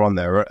ships are on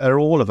there? Are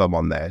all of them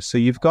on there? So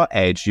you've got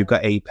Edge, you've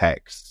got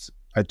Apex.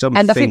 I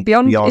think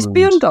Beyond is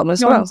Beyond on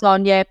as well. Beyond's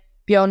on,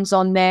 Beyond's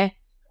on there.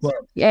 Well,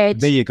 there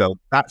you go.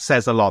 That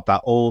says a lot,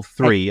 that all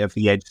three of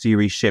the Edge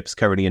series ships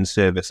currently in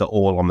service are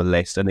all on the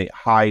list, and it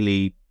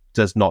highly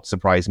does not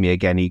surprise me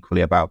again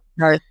equally about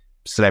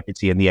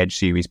Celebrity and the Edge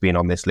series being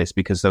on this list,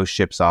 because those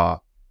ships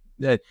are,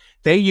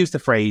 they use the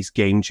phrase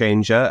game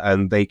changer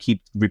and they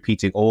keep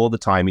repeating all the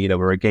time,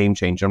 we're a game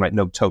changer. I'm like,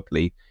 no,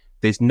 totally.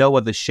 There's no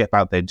other ship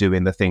out there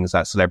doing the things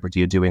that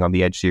Celebrity are doing on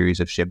the Edge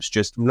series of ships.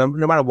 Just no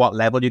matter what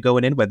level you're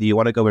going in, whether you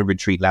want to go in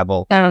retreat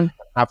level,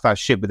 have that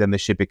ship within the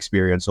ship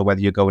experience, or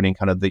whether you're going in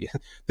kind of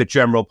the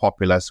general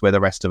populace where the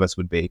rest of us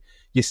would be,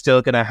 you're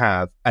still going to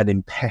have an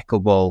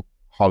impeccable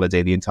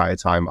holiday the entire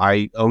time.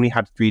 I only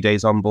had 3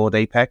 days on board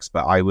Apex,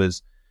 but I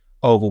was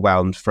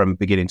overwhelmed from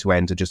beginning to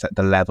end to just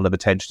the level of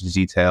attention to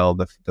detail,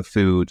 the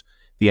food,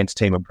 the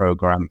entertainment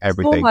program,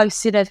 everything.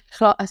 Almost in a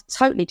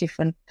totally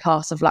different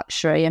class of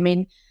luxury. I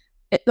mean,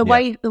 the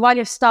way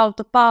they've styled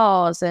the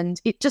bars,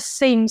 and it just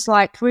seems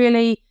like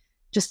really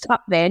just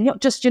up there,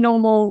 not just your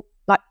normal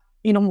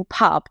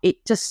pub.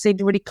 It just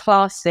seemed really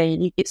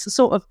classy. It's a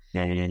sort of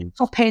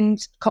top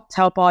end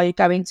cocktail bar. You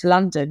go into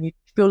London, you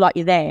feel like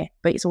you're there,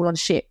 but it's all on a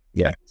ship.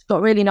 Yeah, it's got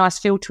a really nice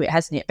feel to it,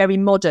 hasn't it? Very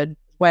modern.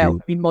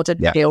 Very modern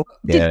feel.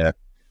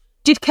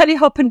 Did Kelly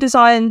Hoppen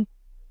design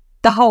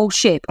the whole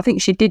ship? I think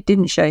she did,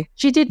 didn't she?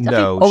 She did.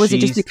 No, or was it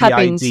just the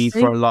cabins? The ID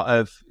for a lot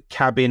of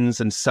cabins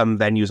and some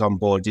venues on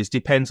board. It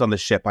depends on the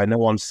ship. I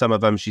know on some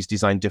of them she's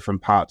designed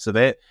different parts of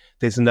it.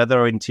 There's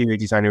another interior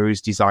designer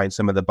who's designed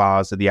some of the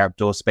bars or the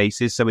outdoor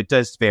spaces, so it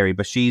does vary,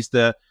 but she's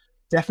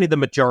definitely the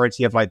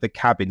majority of the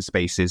cabin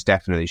spaces.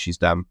 Definitely she's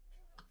done.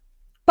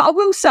 But I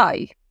will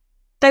say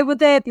they were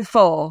there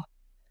before,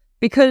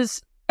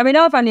 because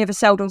I've only ever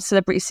sailed on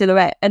Celebrity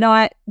Silhouette, and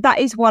that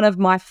is one of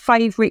my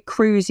favourite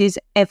cruises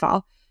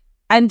ever.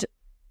 And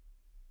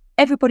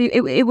everybody,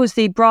 it was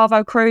the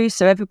Bravo cruise,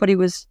 so everybody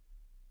was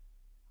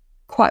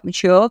quite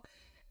mature,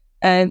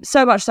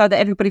 so much so that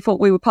everybody thought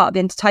we were part of the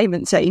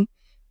entertainment team.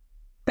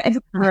 But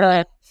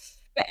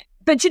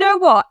you know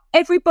what?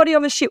 Everybody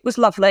on the ship was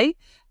lovely.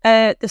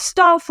 The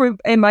staff were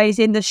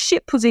amazing. The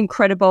ship was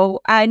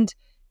incredible, and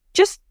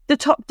just the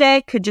top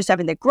deck and just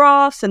having the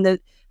grass and the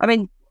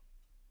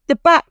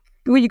back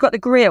where you got the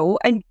grill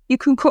and you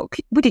can cook.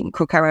 We didn't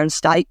cook our own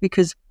steak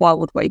because why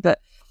would we? But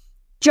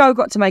Joe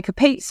got to make a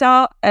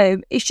pizza.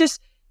 It's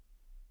just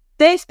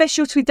their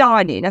specialty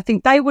dining. I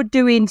think they were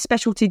doing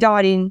specialty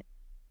dining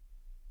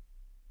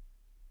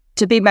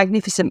to be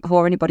magnificent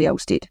before anybody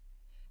else did.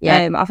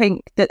 Yeah. I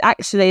think that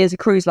actually as a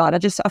cruise line,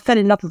 I fell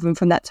in love with them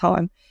from that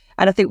time.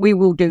 And I think we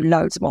will do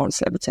loads more on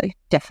Celebrity.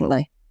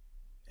 Definitely.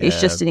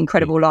 It's just an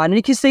incredible line. And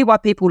you can see why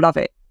people love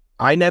it.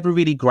 I never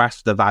really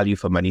grasped the value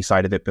for money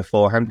side of it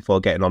beforehand, before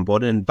getting on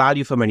board. And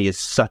value for money is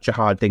such a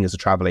hard thing as a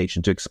travel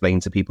agent to explain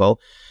to people,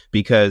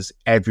 because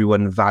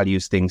everyone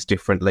values things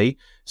differently.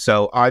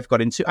 So I've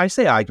got into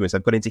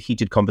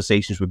heated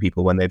conversations with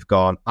people when they've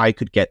gone, I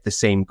could get the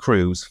same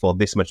cruise for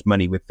this much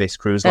money with this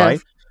cruise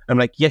line. I'm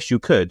like, yes, you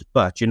could,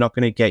 but you're not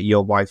going to get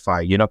your Wi-Fi.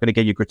 You're not going to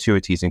get your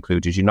gratuities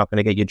included. You're not going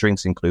to get your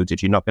drinks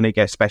included. You're not going to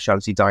get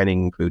specialty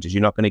dining included.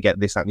 You're not going to get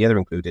this, that, and the other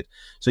included.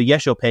 So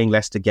yes, you're paying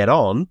less to get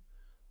on,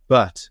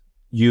 but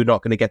you're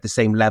not going to get the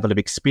same level of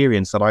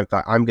experience that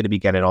I'm going to be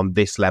getting on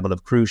this level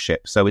of cruise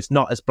ship. So it's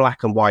not as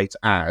black and white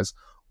as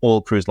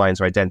all cruise lines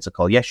are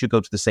identical. Yes, you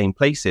go to the same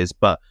places,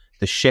 but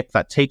the ship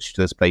that takes you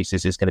to those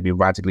places is going to be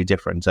radically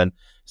different. And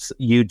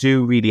you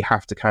do really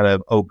have to kind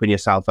of open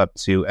yourself up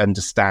to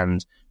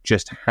understand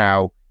just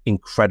how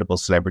incredible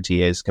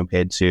Celebrity is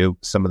compared to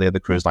some of the other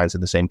cruise lines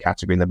in the same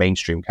category, in the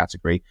mainstream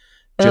category.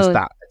 Just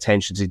that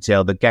attention to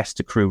detail, the guest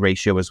to crew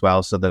ratio as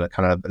well, so the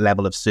kind of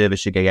level of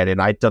service you get in.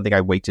 I don't think I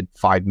waited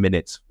 5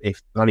 minutes,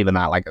 if not even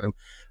that, like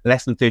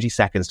less than 30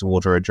 seconds to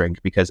order a drink,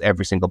 because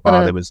every single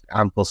bar there was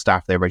ample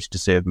staff there ready to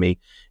serve me.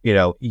 You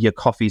know, your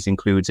coffee's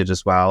included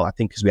as well. I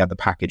think because we had the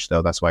package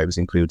though, that's why it was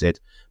included.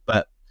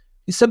 But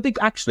something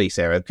actually,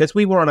 Sarah, because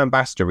we were on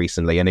Ambassador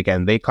recently, and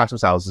again, they class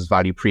themselves as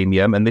value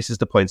premium, and this is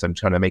the points I'm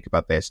trying to make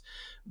about this.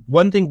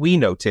 One thing we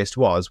noticed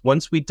was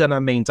once we'd done our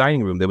main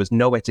dining room, there was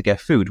nowhere to get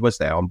food, was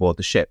there, on board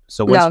the ship?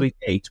 So once we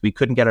ate, we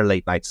couldn't get a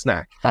late night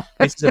snack.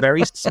 This is a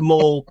very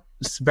small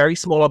very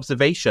small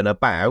observation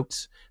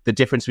about the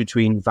difference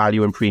between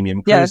value and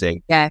premium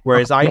cruising. Yeah.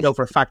 Whereas I know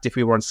for a fact if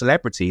we were on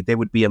Celebrity, there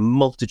would be a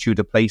multitude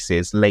of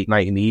places late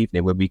night in the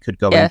evening where we could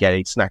go and get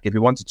a snack if we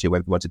wanted to,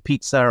 whether we wanted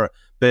pizza,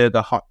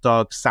 burger, hot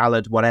dog,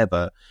 salad,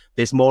 whatever.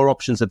 There's more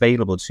options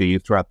available to you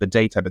throughout the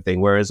day type of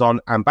thing. Whereas on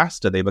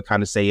Ambassador, they were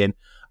kind of saying,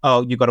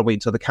 oh, you got to wait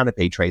until the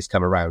canapé trays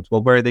come around.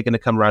 Well, where are they going to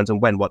come around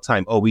and when? What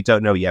time? Oh, we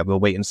don't know yet. We'll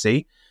wait and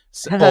see.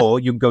 Or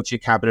you can go to your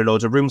cabin and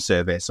order room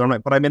service. So I'm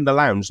like, but I'm in the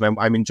lounge and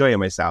I'm enjoying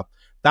myself.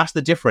 That's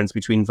the difference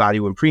between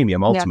value and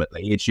premium,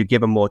 ultimately. It's you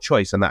give them more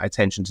choice and that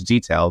attention to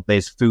detail.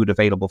 There's food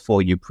available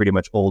for you pretty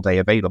much all day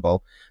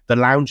available. The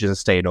lounges are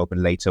staying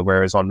open later,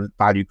 whereas on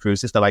value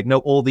cruises, they're like, no,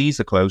 all these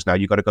are closed now.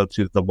 You got to go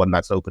to the one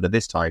that's open at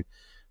this time.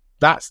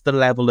 That's the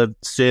level of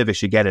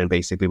service you're getting,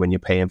 basically, when you're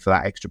paying for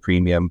that extra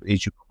premium.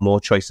 Is you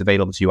more choice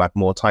available to you at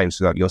more times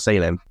throughout your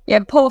sailing. Yeah,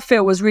 poor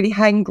Phil was really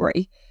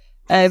hangry.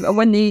 And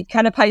when the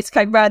canapes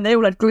came round, they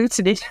all had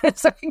gluten in it,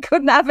 so he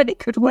couldn't have any,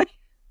 could we?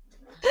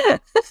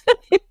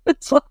 It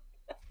was like,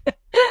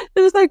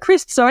 there was no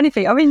crisps or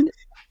anything. I mean,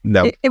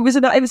 no, it was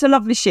a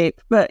lovely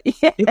ship, but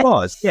yeah, it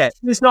was. Yeah,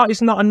 it's not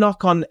a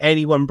knock on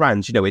any one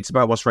brand. You know, it's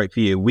about what's right for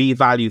you. We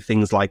value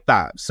things like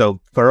that.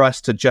 So for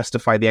us to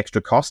justify the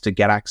extra cost to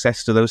get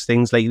access to those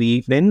things late in the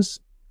evenings,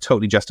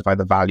 totally justify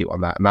the value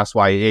on that, and that's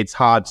why it's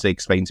hard to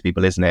explain to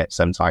people, isn't it?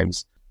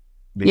 Sometimes,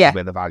 this is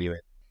where the value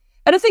is.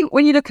 And I think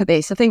when you look at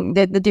this, I think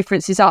the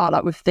differences are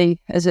like with the,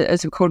 as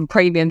we call them,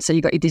 premium. So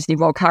you've got your Disney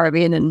Royal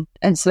Caribbean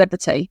and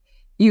Celebrity.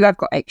 You have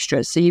got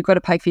extras. So you've got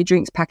to pay for your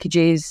drinks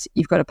packages.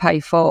 You've got to pay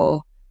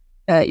for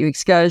your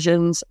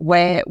excursions.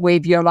 Where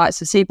with your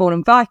likes of Seabourn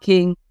and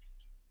Viking,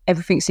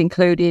 everything's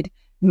included.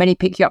 Many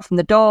pick you up from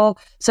the door.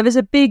 So there's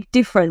a big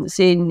difference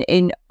in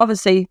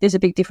obviously there's a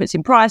big difference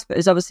in price, but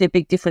there's obviously a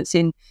big difference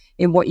in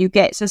what you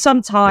get. So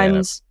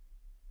sometimes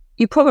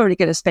you're probably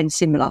going to spend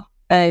similar,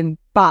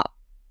 but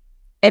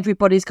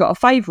everybody's got a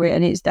favourite,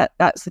 and it's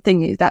that's the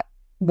thing, is that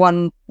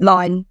one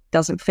line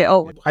doesn't fit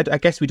all. I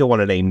guess we don't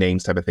want to name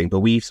names type of thing, but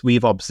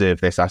we've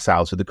observed this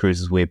ourselves with the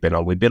cruises we've been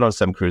on. We've been on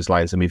some cruise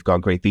lines and we've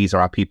gone, great, these are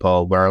our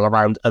people. We're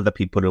around other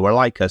people who are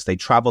like us. They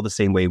travel the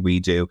same way we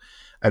do.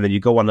 And then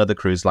you go on other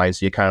cruise lines,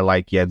 so you're kind of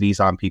like, yeah, these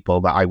aren't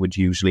people that I would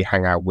usually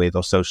hang out with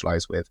or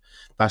socialise with.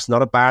 That's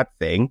not a bad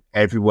thing.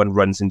 Everyone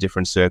runs in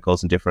different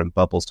circles and different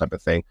bubbles type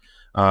of thing.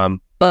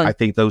 I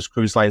think those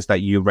cruise lines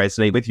that you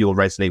resonate with, you'll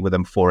resonate with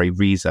them for a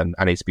reason,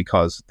 and it's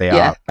because they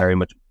are very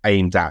much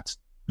aimed at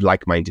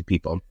like-minded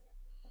people.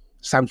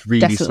 Sounds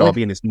really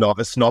snobby, and it's not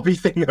a snobby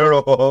thing at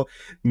all.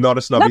 Not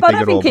a snobby thing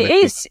at all. I think it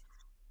is.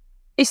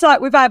 It's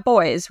like with our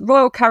boys,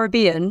 Royal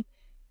Caribbean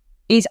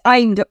is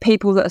aimed at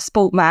people that are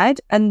sport mad,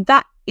 and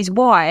that is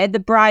why the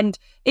brand,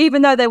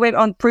 even though they went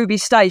on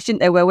previous stage, didn't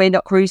they, where we're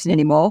not cruising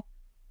anymore,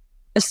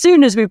 as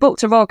soon as we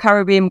booked a Royal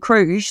Caribbean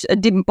cruise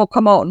and didn't book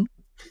them on,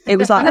 it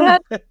was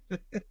like,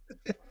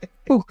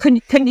 oh, can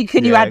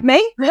you add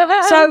me?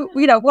 So,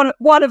 you know,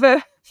 one of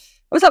I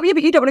was like, yeah,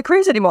 but you don't want to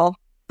cruise anymore.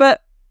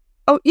 But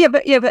you go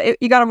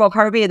to Royal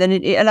Caribbean, then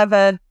it'll have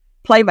a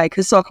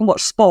playmakers so I can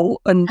watch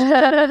sport, and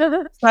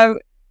so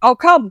I'll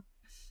come.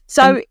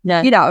 So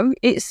you know,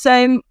 it's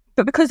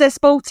but because they're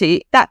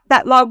sporty, that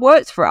line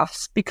works for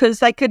us, because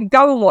they can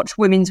go and watch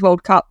Women's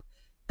World Cup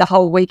the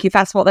whole week if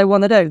that's what they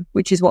want to do,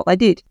 which is what they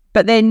did.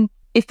 But then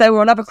if they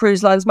were on other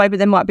cruise lines, maybe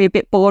they might be a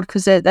bit bored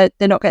because they're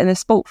not getting their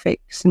sport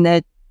fix, and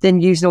they're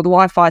then using all the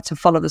Wi-Fi to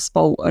follow the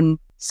sport. And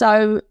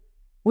so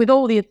with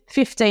all the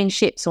 15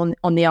 ships on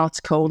the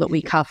article that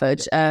we covered,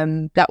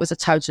 that was a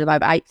total of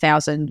over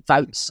 8,000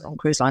 votes on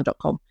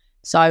cruiseline.com.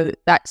 So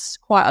that's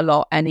quite a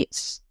lot, and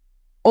it's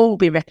all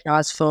been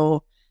recognised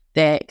for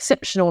their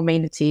exceptional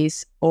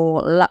amenities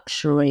or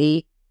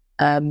luxury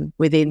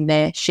within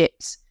their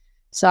ships.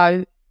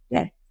 So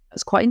yeah,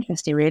 it's quite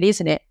interesting, really,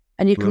 isn't it?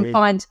 And you can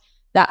find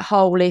that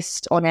whole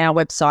list on our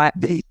website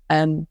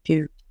if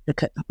you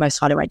look at most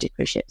highly rated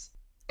cruise ships.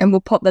 And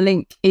we'll pop the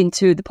link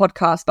into the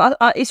podcast. But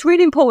it's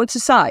really important to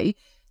say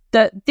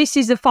that this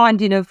is a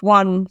finding of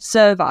one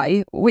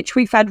survey, which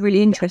we found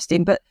really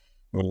interesting. But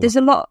there's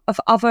a lot of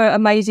other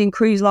amazing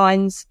cruise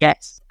lines.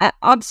 Yes.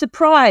 I'm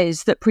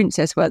surprised that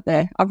Princess weren't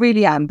there. I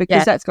really am,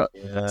 because that's got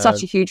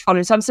such a huge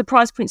following. So I'm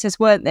surprised Princess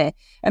weren't there.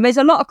 And there's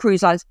a lot of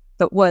cruise lines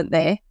that weren't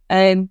there.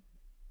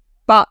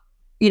 But,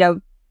 you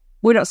know,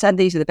 we're not saying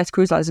these are the best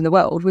cruise lines in the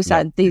world. We're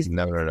saying these.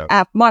 No.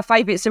 My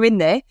favourites are in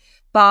there.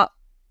 But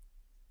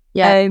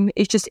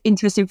it's just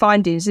interesting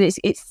findings. And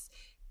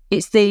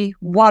it's the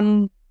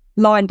one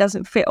line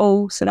doesn't fit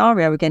all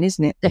scenario again,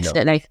 isn't it?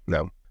 Definitely.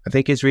 No. I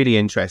think it's really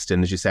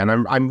interesting, as you say, and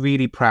I'm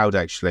really proud,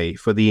 actually,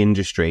 for the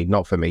industry,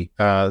 not for me,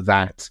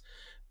 that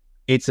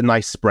it's a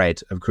nice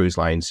spread of cruise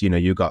lines. You know,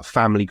 you've got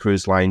family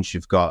cruise lines,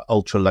 you've got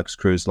ultra luxe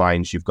cruise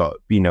lines, you've got,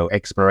 you know,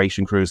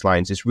 exploration cruise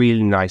lines. It's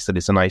really nice that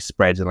it's a nice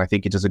spread, and I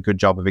think it does a good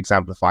job of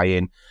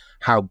exemplifying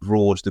how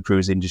broad the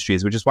cruise industry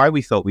is, which is why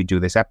we thought we'd do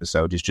this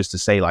episode, is just to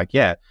say, like,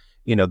 yeah,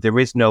 you know, there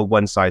is no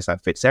one size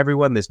that fits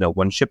everyone. There's no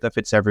one ship that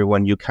fits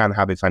everyone. You can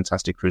have a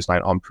fantastic cruise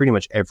line on pretty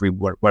much every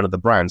one of the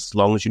brands, as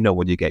long as you know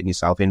what you're getting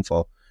yourself in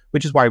for,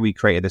 which is why we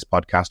created this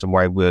podcast and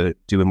why we're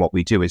doing what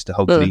we do, is to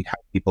hopefully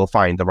help people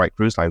find the right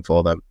cruise line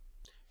for them.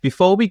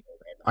 Before we,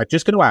 I'm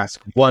just going to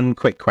ask one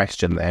quick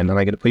question then, and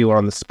I'm going to put you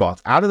on the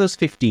spot. Out of those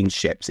 15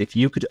 ships, if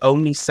you could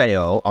only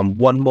sail on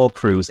one more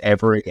cruise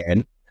ever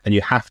again, and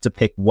you have to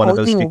pick one of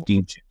those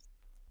 15 ships,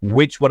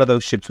 which one of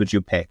those ships would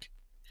you pick?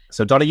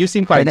 So Donna, you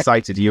seem quite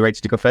excited. Are you ready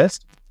to go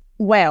first?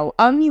 Well,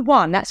 only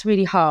one. That's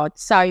really hard.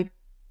 So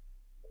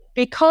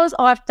because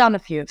I've done a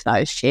few of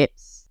those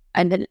ships,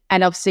 and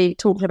obviously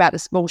talking about the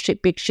small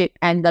ship, big ship,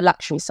 and the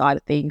luxury side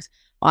of things,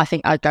 I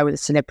think I'd go with a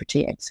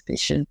Celebrity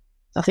Expedition.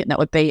 I think that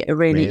would be a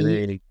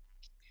really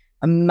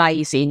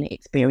amazing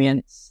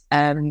experience.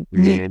 Down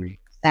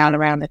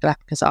around the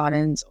Galapagos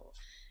Islands.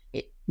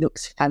 It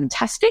looks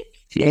fantastic.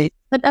 Yeah.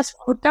 But that's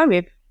what I would go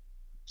with.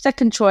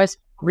 Second choice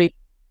would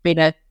be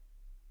a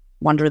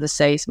Wonder of the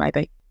Seas,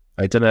 maybe.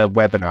 I done a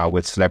webinar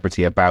with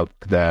Celebrity about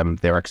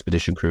their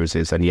expedition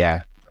cruises, and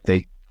yeah,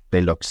 they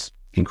looked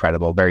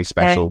incredible, very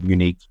special,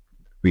 unique,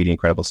 really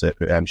incredible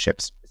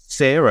ships.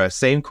 Sarah,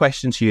 same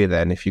question to you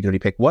then. If you could only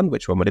pick one,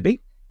 which one would it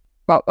be?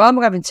 Well, I'm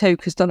having two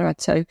because Donna had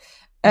two.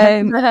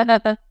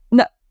 No.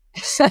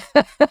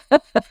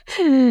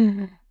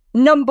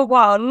 Number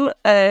one,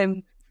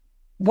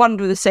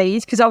 Wonder of the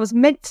Seas, because I was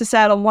meant to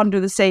sail on Wonder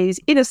of the Seas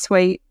in a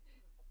suite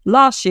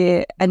last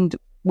year, and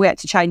we had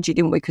to change it,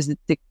 didn't we? Because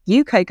the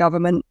UK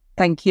government,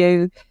 thank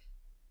you,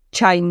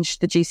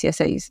 changed the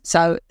GCSEs.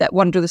 So that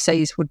Wonder of the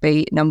Seas would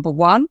be number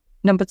one.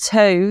 Number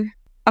two,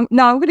 I'm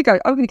going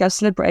to go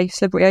Celebrity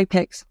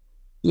Apex.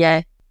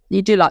 Yeah,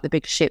 you do like the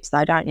big ships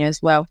though, don't you,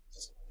 as well?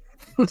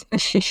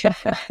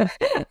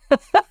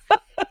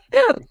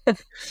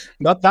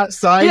 Not that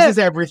size is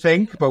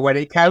everything, but when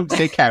it counts,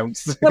 it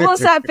counts. Well,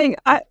 what's that thing?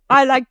 I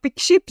like big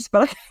ships,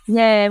 but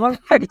yeah, well,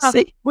 I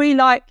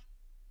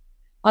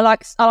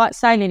like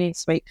sailing in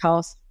sweet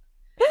cars,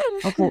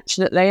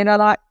 unfortunately, and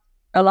I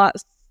like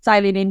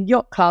sailing in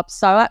yacht clubs.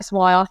 So that's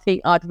why I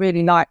think I'd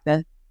really like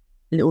the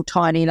little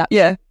tiny luxury.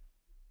 Yeah,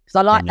 because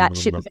I like that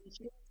ship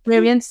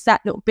experience,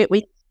 that little bit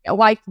we get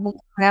away from all the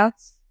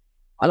crowds.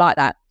 I like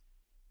that.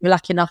 We're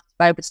lucky enough to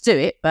be able to do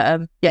it,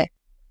 but yeah.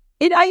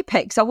 In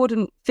Apex, I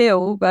wouldn't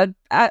feel, but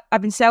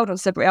having sailed on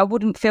Celebrity, I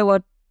wouldn't feel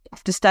I'd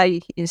have to stay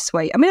in a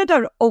suite. I mean, I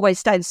don't always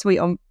stay in a suite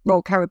on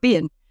Royal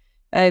Caribbean.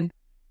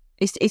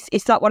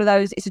 It's like one of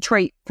those, it's a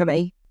treat for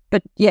me.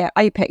 But yeah,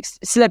 Apex,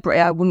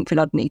 Celebrity, I wouldn't feel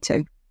I'd need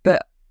to.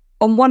 But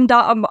on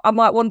Wonder, I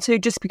might want to,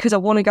 just because I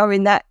want to go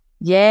in that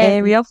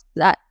area.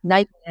 That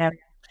naval area.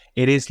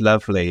 It is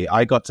lovely.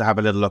 I got to have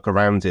a little look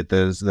around it.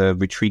 There's the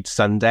Retreat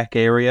Sun Deck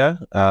area.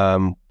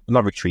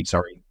 Not Retreat,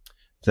 sorry.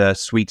 The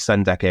Suite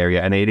Sun Deck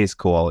area, and it is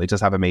cool. It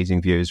does have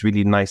amazing views,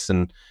 really nice,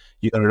 and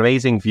you got an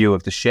amazing view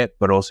of the ship,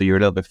 but also you're a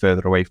little bit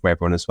further away from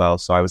everyone as well.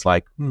 So I was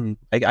like,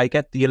 I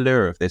get the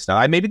allure of this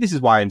now. Maybe this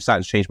is why I'm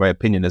starting to change my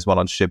opinion as well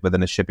on ship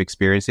within a ship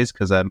experiences,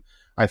 because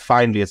I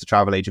finally, as a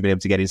travel agent, been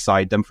able to get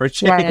inside them for a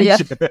change. Yeah.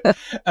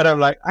 And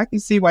I'm like, I can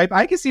see why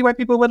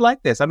people would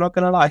like this. I'm not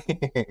going to lie.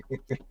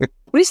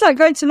 Well, it's like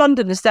going to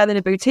London and staying in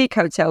a boutique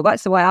hotel.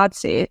 That's the way I'd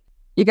see it.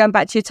 You're going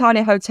back to your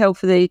tiny hotel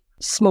for the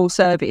small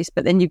service,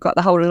 but then you've got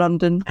the whole of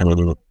London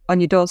on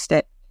your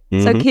doorstep.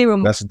 Mm-hmm. So,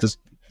 Kieran, that's a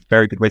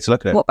very good way to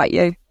look at it. What about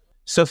you?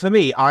 So for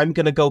me, I'm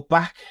going to go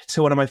back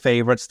to one of my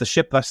favourites, the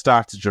ship that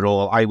started it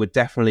all. I would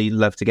definitely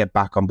love to get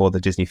back on board the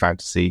Disney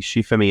Fantasy.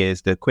 She, for me,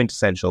 is the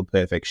quintessential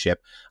perfect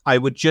ship. I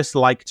would just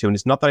like to, and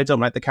it's not that I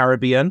don't like the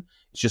Caribbean,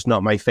 it's just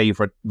not my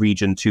favourite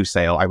region to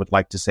sail. I would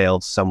like to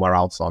sail somewhere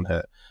else on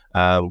her.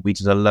 We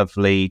did a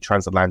lovely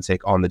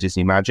transatlantic on the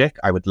Disney Magic.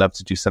 I would love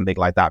to do something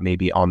like that,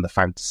 maybe on the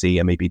Fantasy,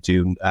 and maybe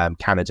do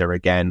Canada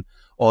again,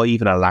 or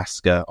even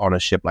Alaska on a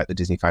ship like the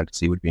Disney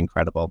Fantasy would be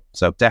incredible.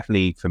 So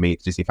definitely for me,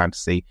 Disney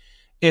Fantasy.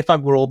 If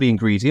we're all being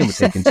greedy and we're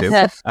taking two,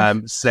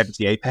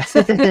 Celebrity Apex.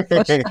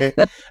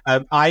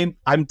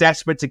 I'm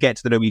desperate to get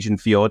to the Norwegian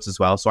fjords as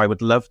well, so I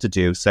would love to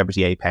do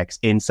Celebrity Apex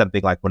in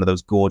something like one of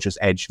those gorgeous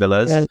edge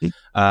villas. Yeah.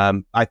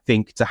 I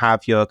think to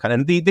have your kind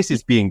of, this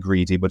is being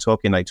greedy, we're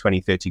talking like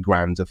 20-30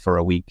 grand for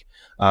a week,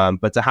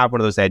 but to have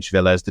one of those edge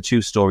villas, the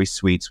 2-story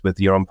suites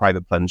with your own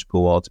private plunge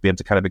pool, to be able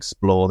to kind of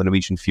explore the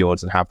Norwegian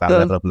fjords and have that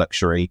level of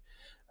luxury,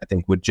 I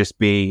think would just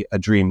be a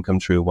dream come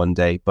true one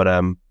day.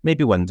 But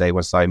maybe one day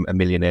once I'm a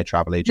millionaire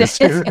travel agent,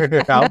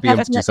 I'll be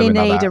able to do something like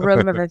that. You need a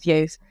room of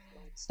reviews,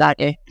 don't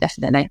you?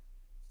 Definitely.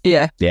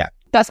 Yeah.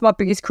 That's my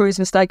biggest cruise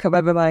mistake I've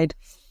ever made,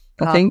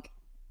 I think.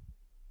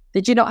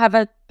 Did you not have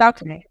a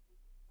balcony?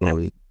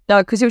 No,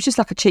 because it was just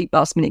like a cheap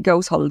last minute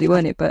girls' holiday,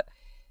 weren't it? But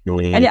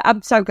and yeah,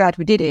 I'm so glad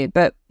we did it.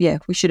 But yeah,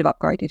 we should have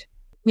upgraded.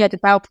 We had a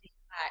balcony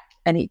back,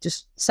 and it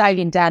just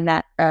sailing down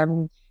that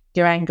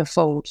Geiranger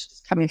Ford,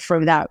 just coming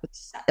through that.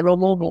 They're all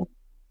normal.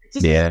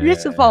 Just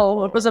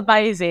beautiful. It was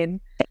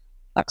amazing.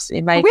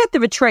 Absolutely amazing. We had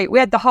the retreat. We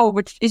had the whole.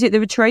 Is it the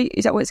retreat?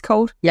 Is that what it's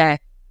called? Yeah.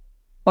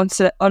 On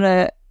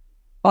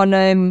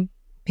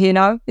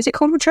P&O. Is it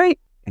called retreat?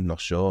 I'm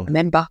not sure.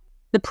 Remember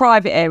the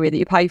private area that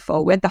you pay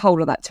for? We had the whole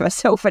of that to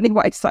ourselves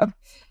anyway. So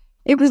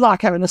it was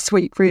like having a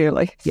suite,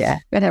 really. Yeah.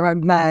 We had our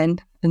own man,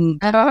 and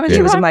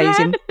it was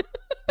amazing.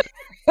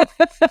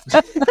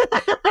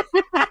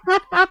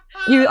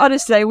 You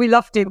honestly, we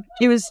loved him.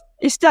 He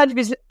stood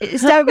with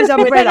his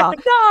umbrella.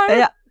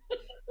 No.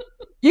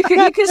 You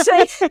can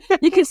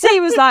see he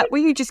was like,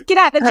 "Will you just get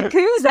out the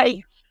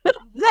jacuzzi?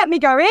 Let me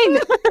go in."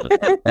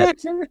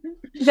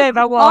 Never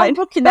I'm mind.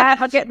 booking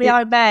that. I'll get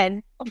my own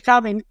man. I'm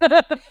coming.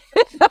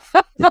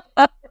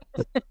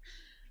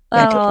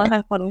 Oh,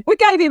 how funny. We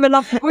gave him a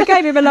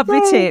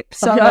lovely tip.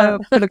 So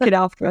for looking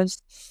after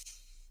us.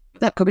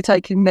 That could be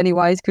taken in many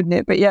ways, couldn't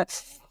it? But yeah.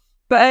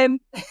 But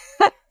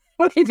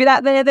we'll leave it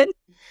out there then.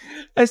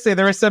 I say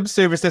there are some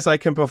services I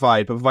can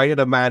provide, but providing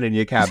a man in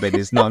your cabin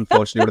is not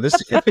unfortunately one of the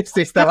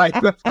services that I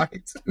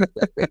provide.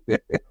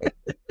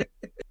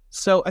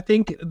 So I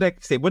think, like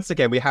I say, once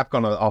again, we have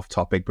gone off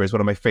topic, but it's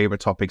one of my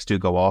favorite topics to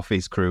go off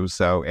is cruise.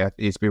 So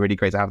it's been really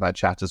great to have that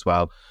chat as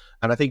well.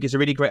 And I think it's a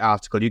really great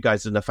article. You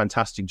guys have done a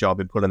fantastic job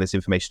in pulling this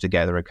information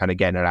together and kind of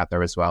getting it out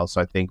there as well. So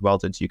I think well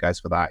done to you guys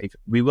for that.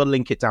 We will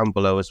link it down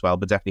below as well,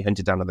 but definitely hunt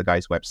it down on the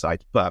guy's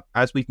website. But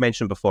as we've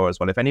mentioned before as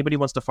well, if anybody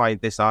wants to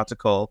find this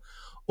article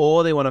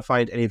or they want to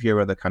find any of your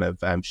other kind of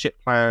ship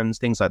plans,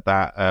 things like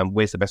that,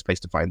 where's the best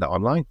place to find that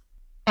online?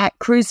 At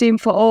Cruising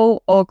for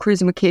All or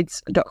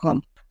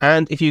cruisingwithkids.com.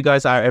 And if you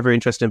guys are ever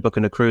interested in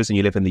booking a cruise and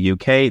you live in the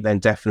UK, then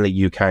definitely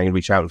you can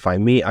reach out and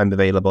find me. I'm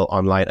available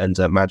online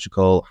under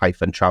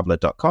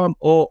magical-traveller.com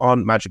or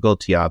on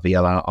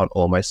magical_TRVLR on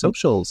all my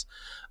socials.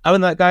 Other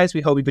than that, guys,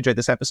 we hope you've enjoyed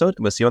this episode and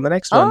we'll see you on the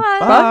next one. Bye.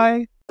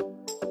 Bye.